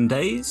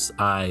Mondays,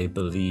 I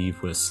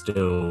believe we're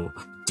still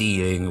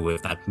dealing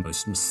with that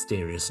most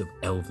mysterious of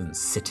elven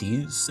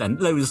cities and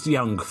those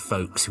young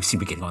folks who seem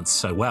to be getting on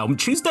so well. On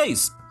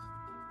Tuesdays,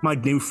 my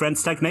new friend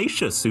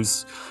Stagnatius,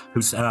 who's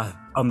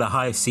on the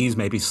high seas,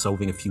 maybe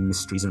solving a few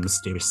mysteries in a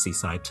mysterious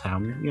seaside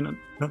town. You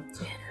know.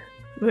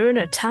 We're in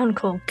a town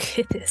called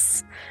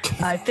Kithis.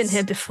 I've been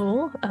here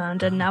before,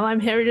 and now I'm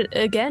here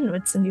again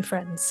with some new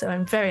friends, so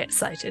I'm very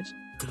excited.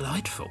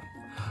 Delightful.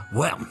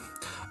 Well,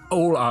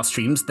 all our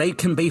streams, they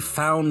can be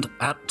found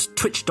at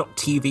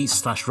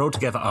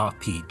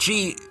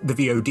twitch.tv/rolltogetherrpg. The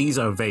VODs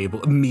are available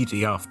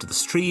immediately after the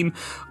stream,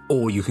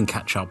 or you can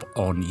catch up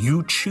on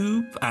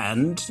YouTube,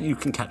 and you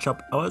can catch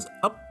up as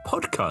a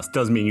podcast.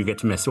 Doesn't mean you get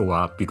to miss all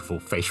our beautiful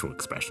facial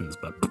expressions,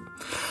 but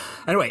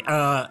anyway,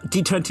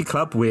 D20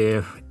 Club,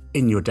 we're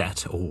in your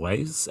debt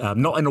always.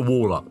 Not in a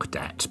warlock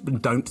debt.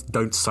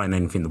 Don't sign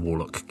anything the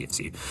warlock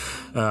gives you.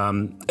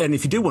 And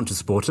if you do want to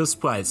support us,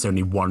 well, it's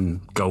only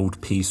 $1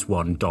 gold piece,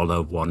 $1,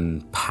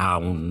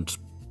 £1,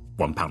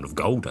 £1 of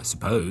gold, I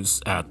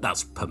suppose.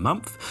 That's per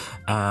month.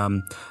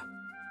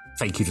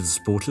 Thank you to the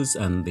supporters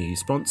and the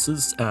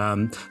sponsors.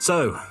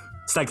 So,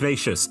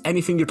 Stagnatius,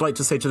 anything you'd like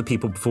to say to the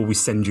people before we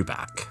send you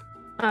back?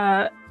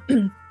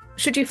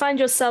 Should you find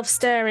yourself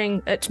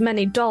staring at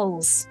many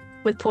dolls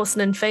with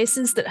porcelain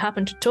faces that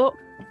happen to talk,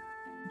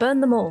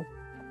 burn them all.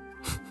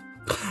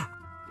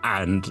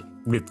 And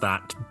with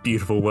that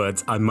beautiful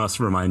words, I must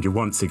remind you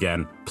once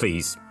again,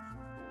 please,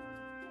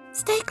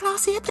 stay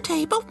classy at the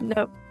table.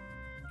 No.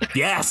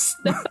 Yes!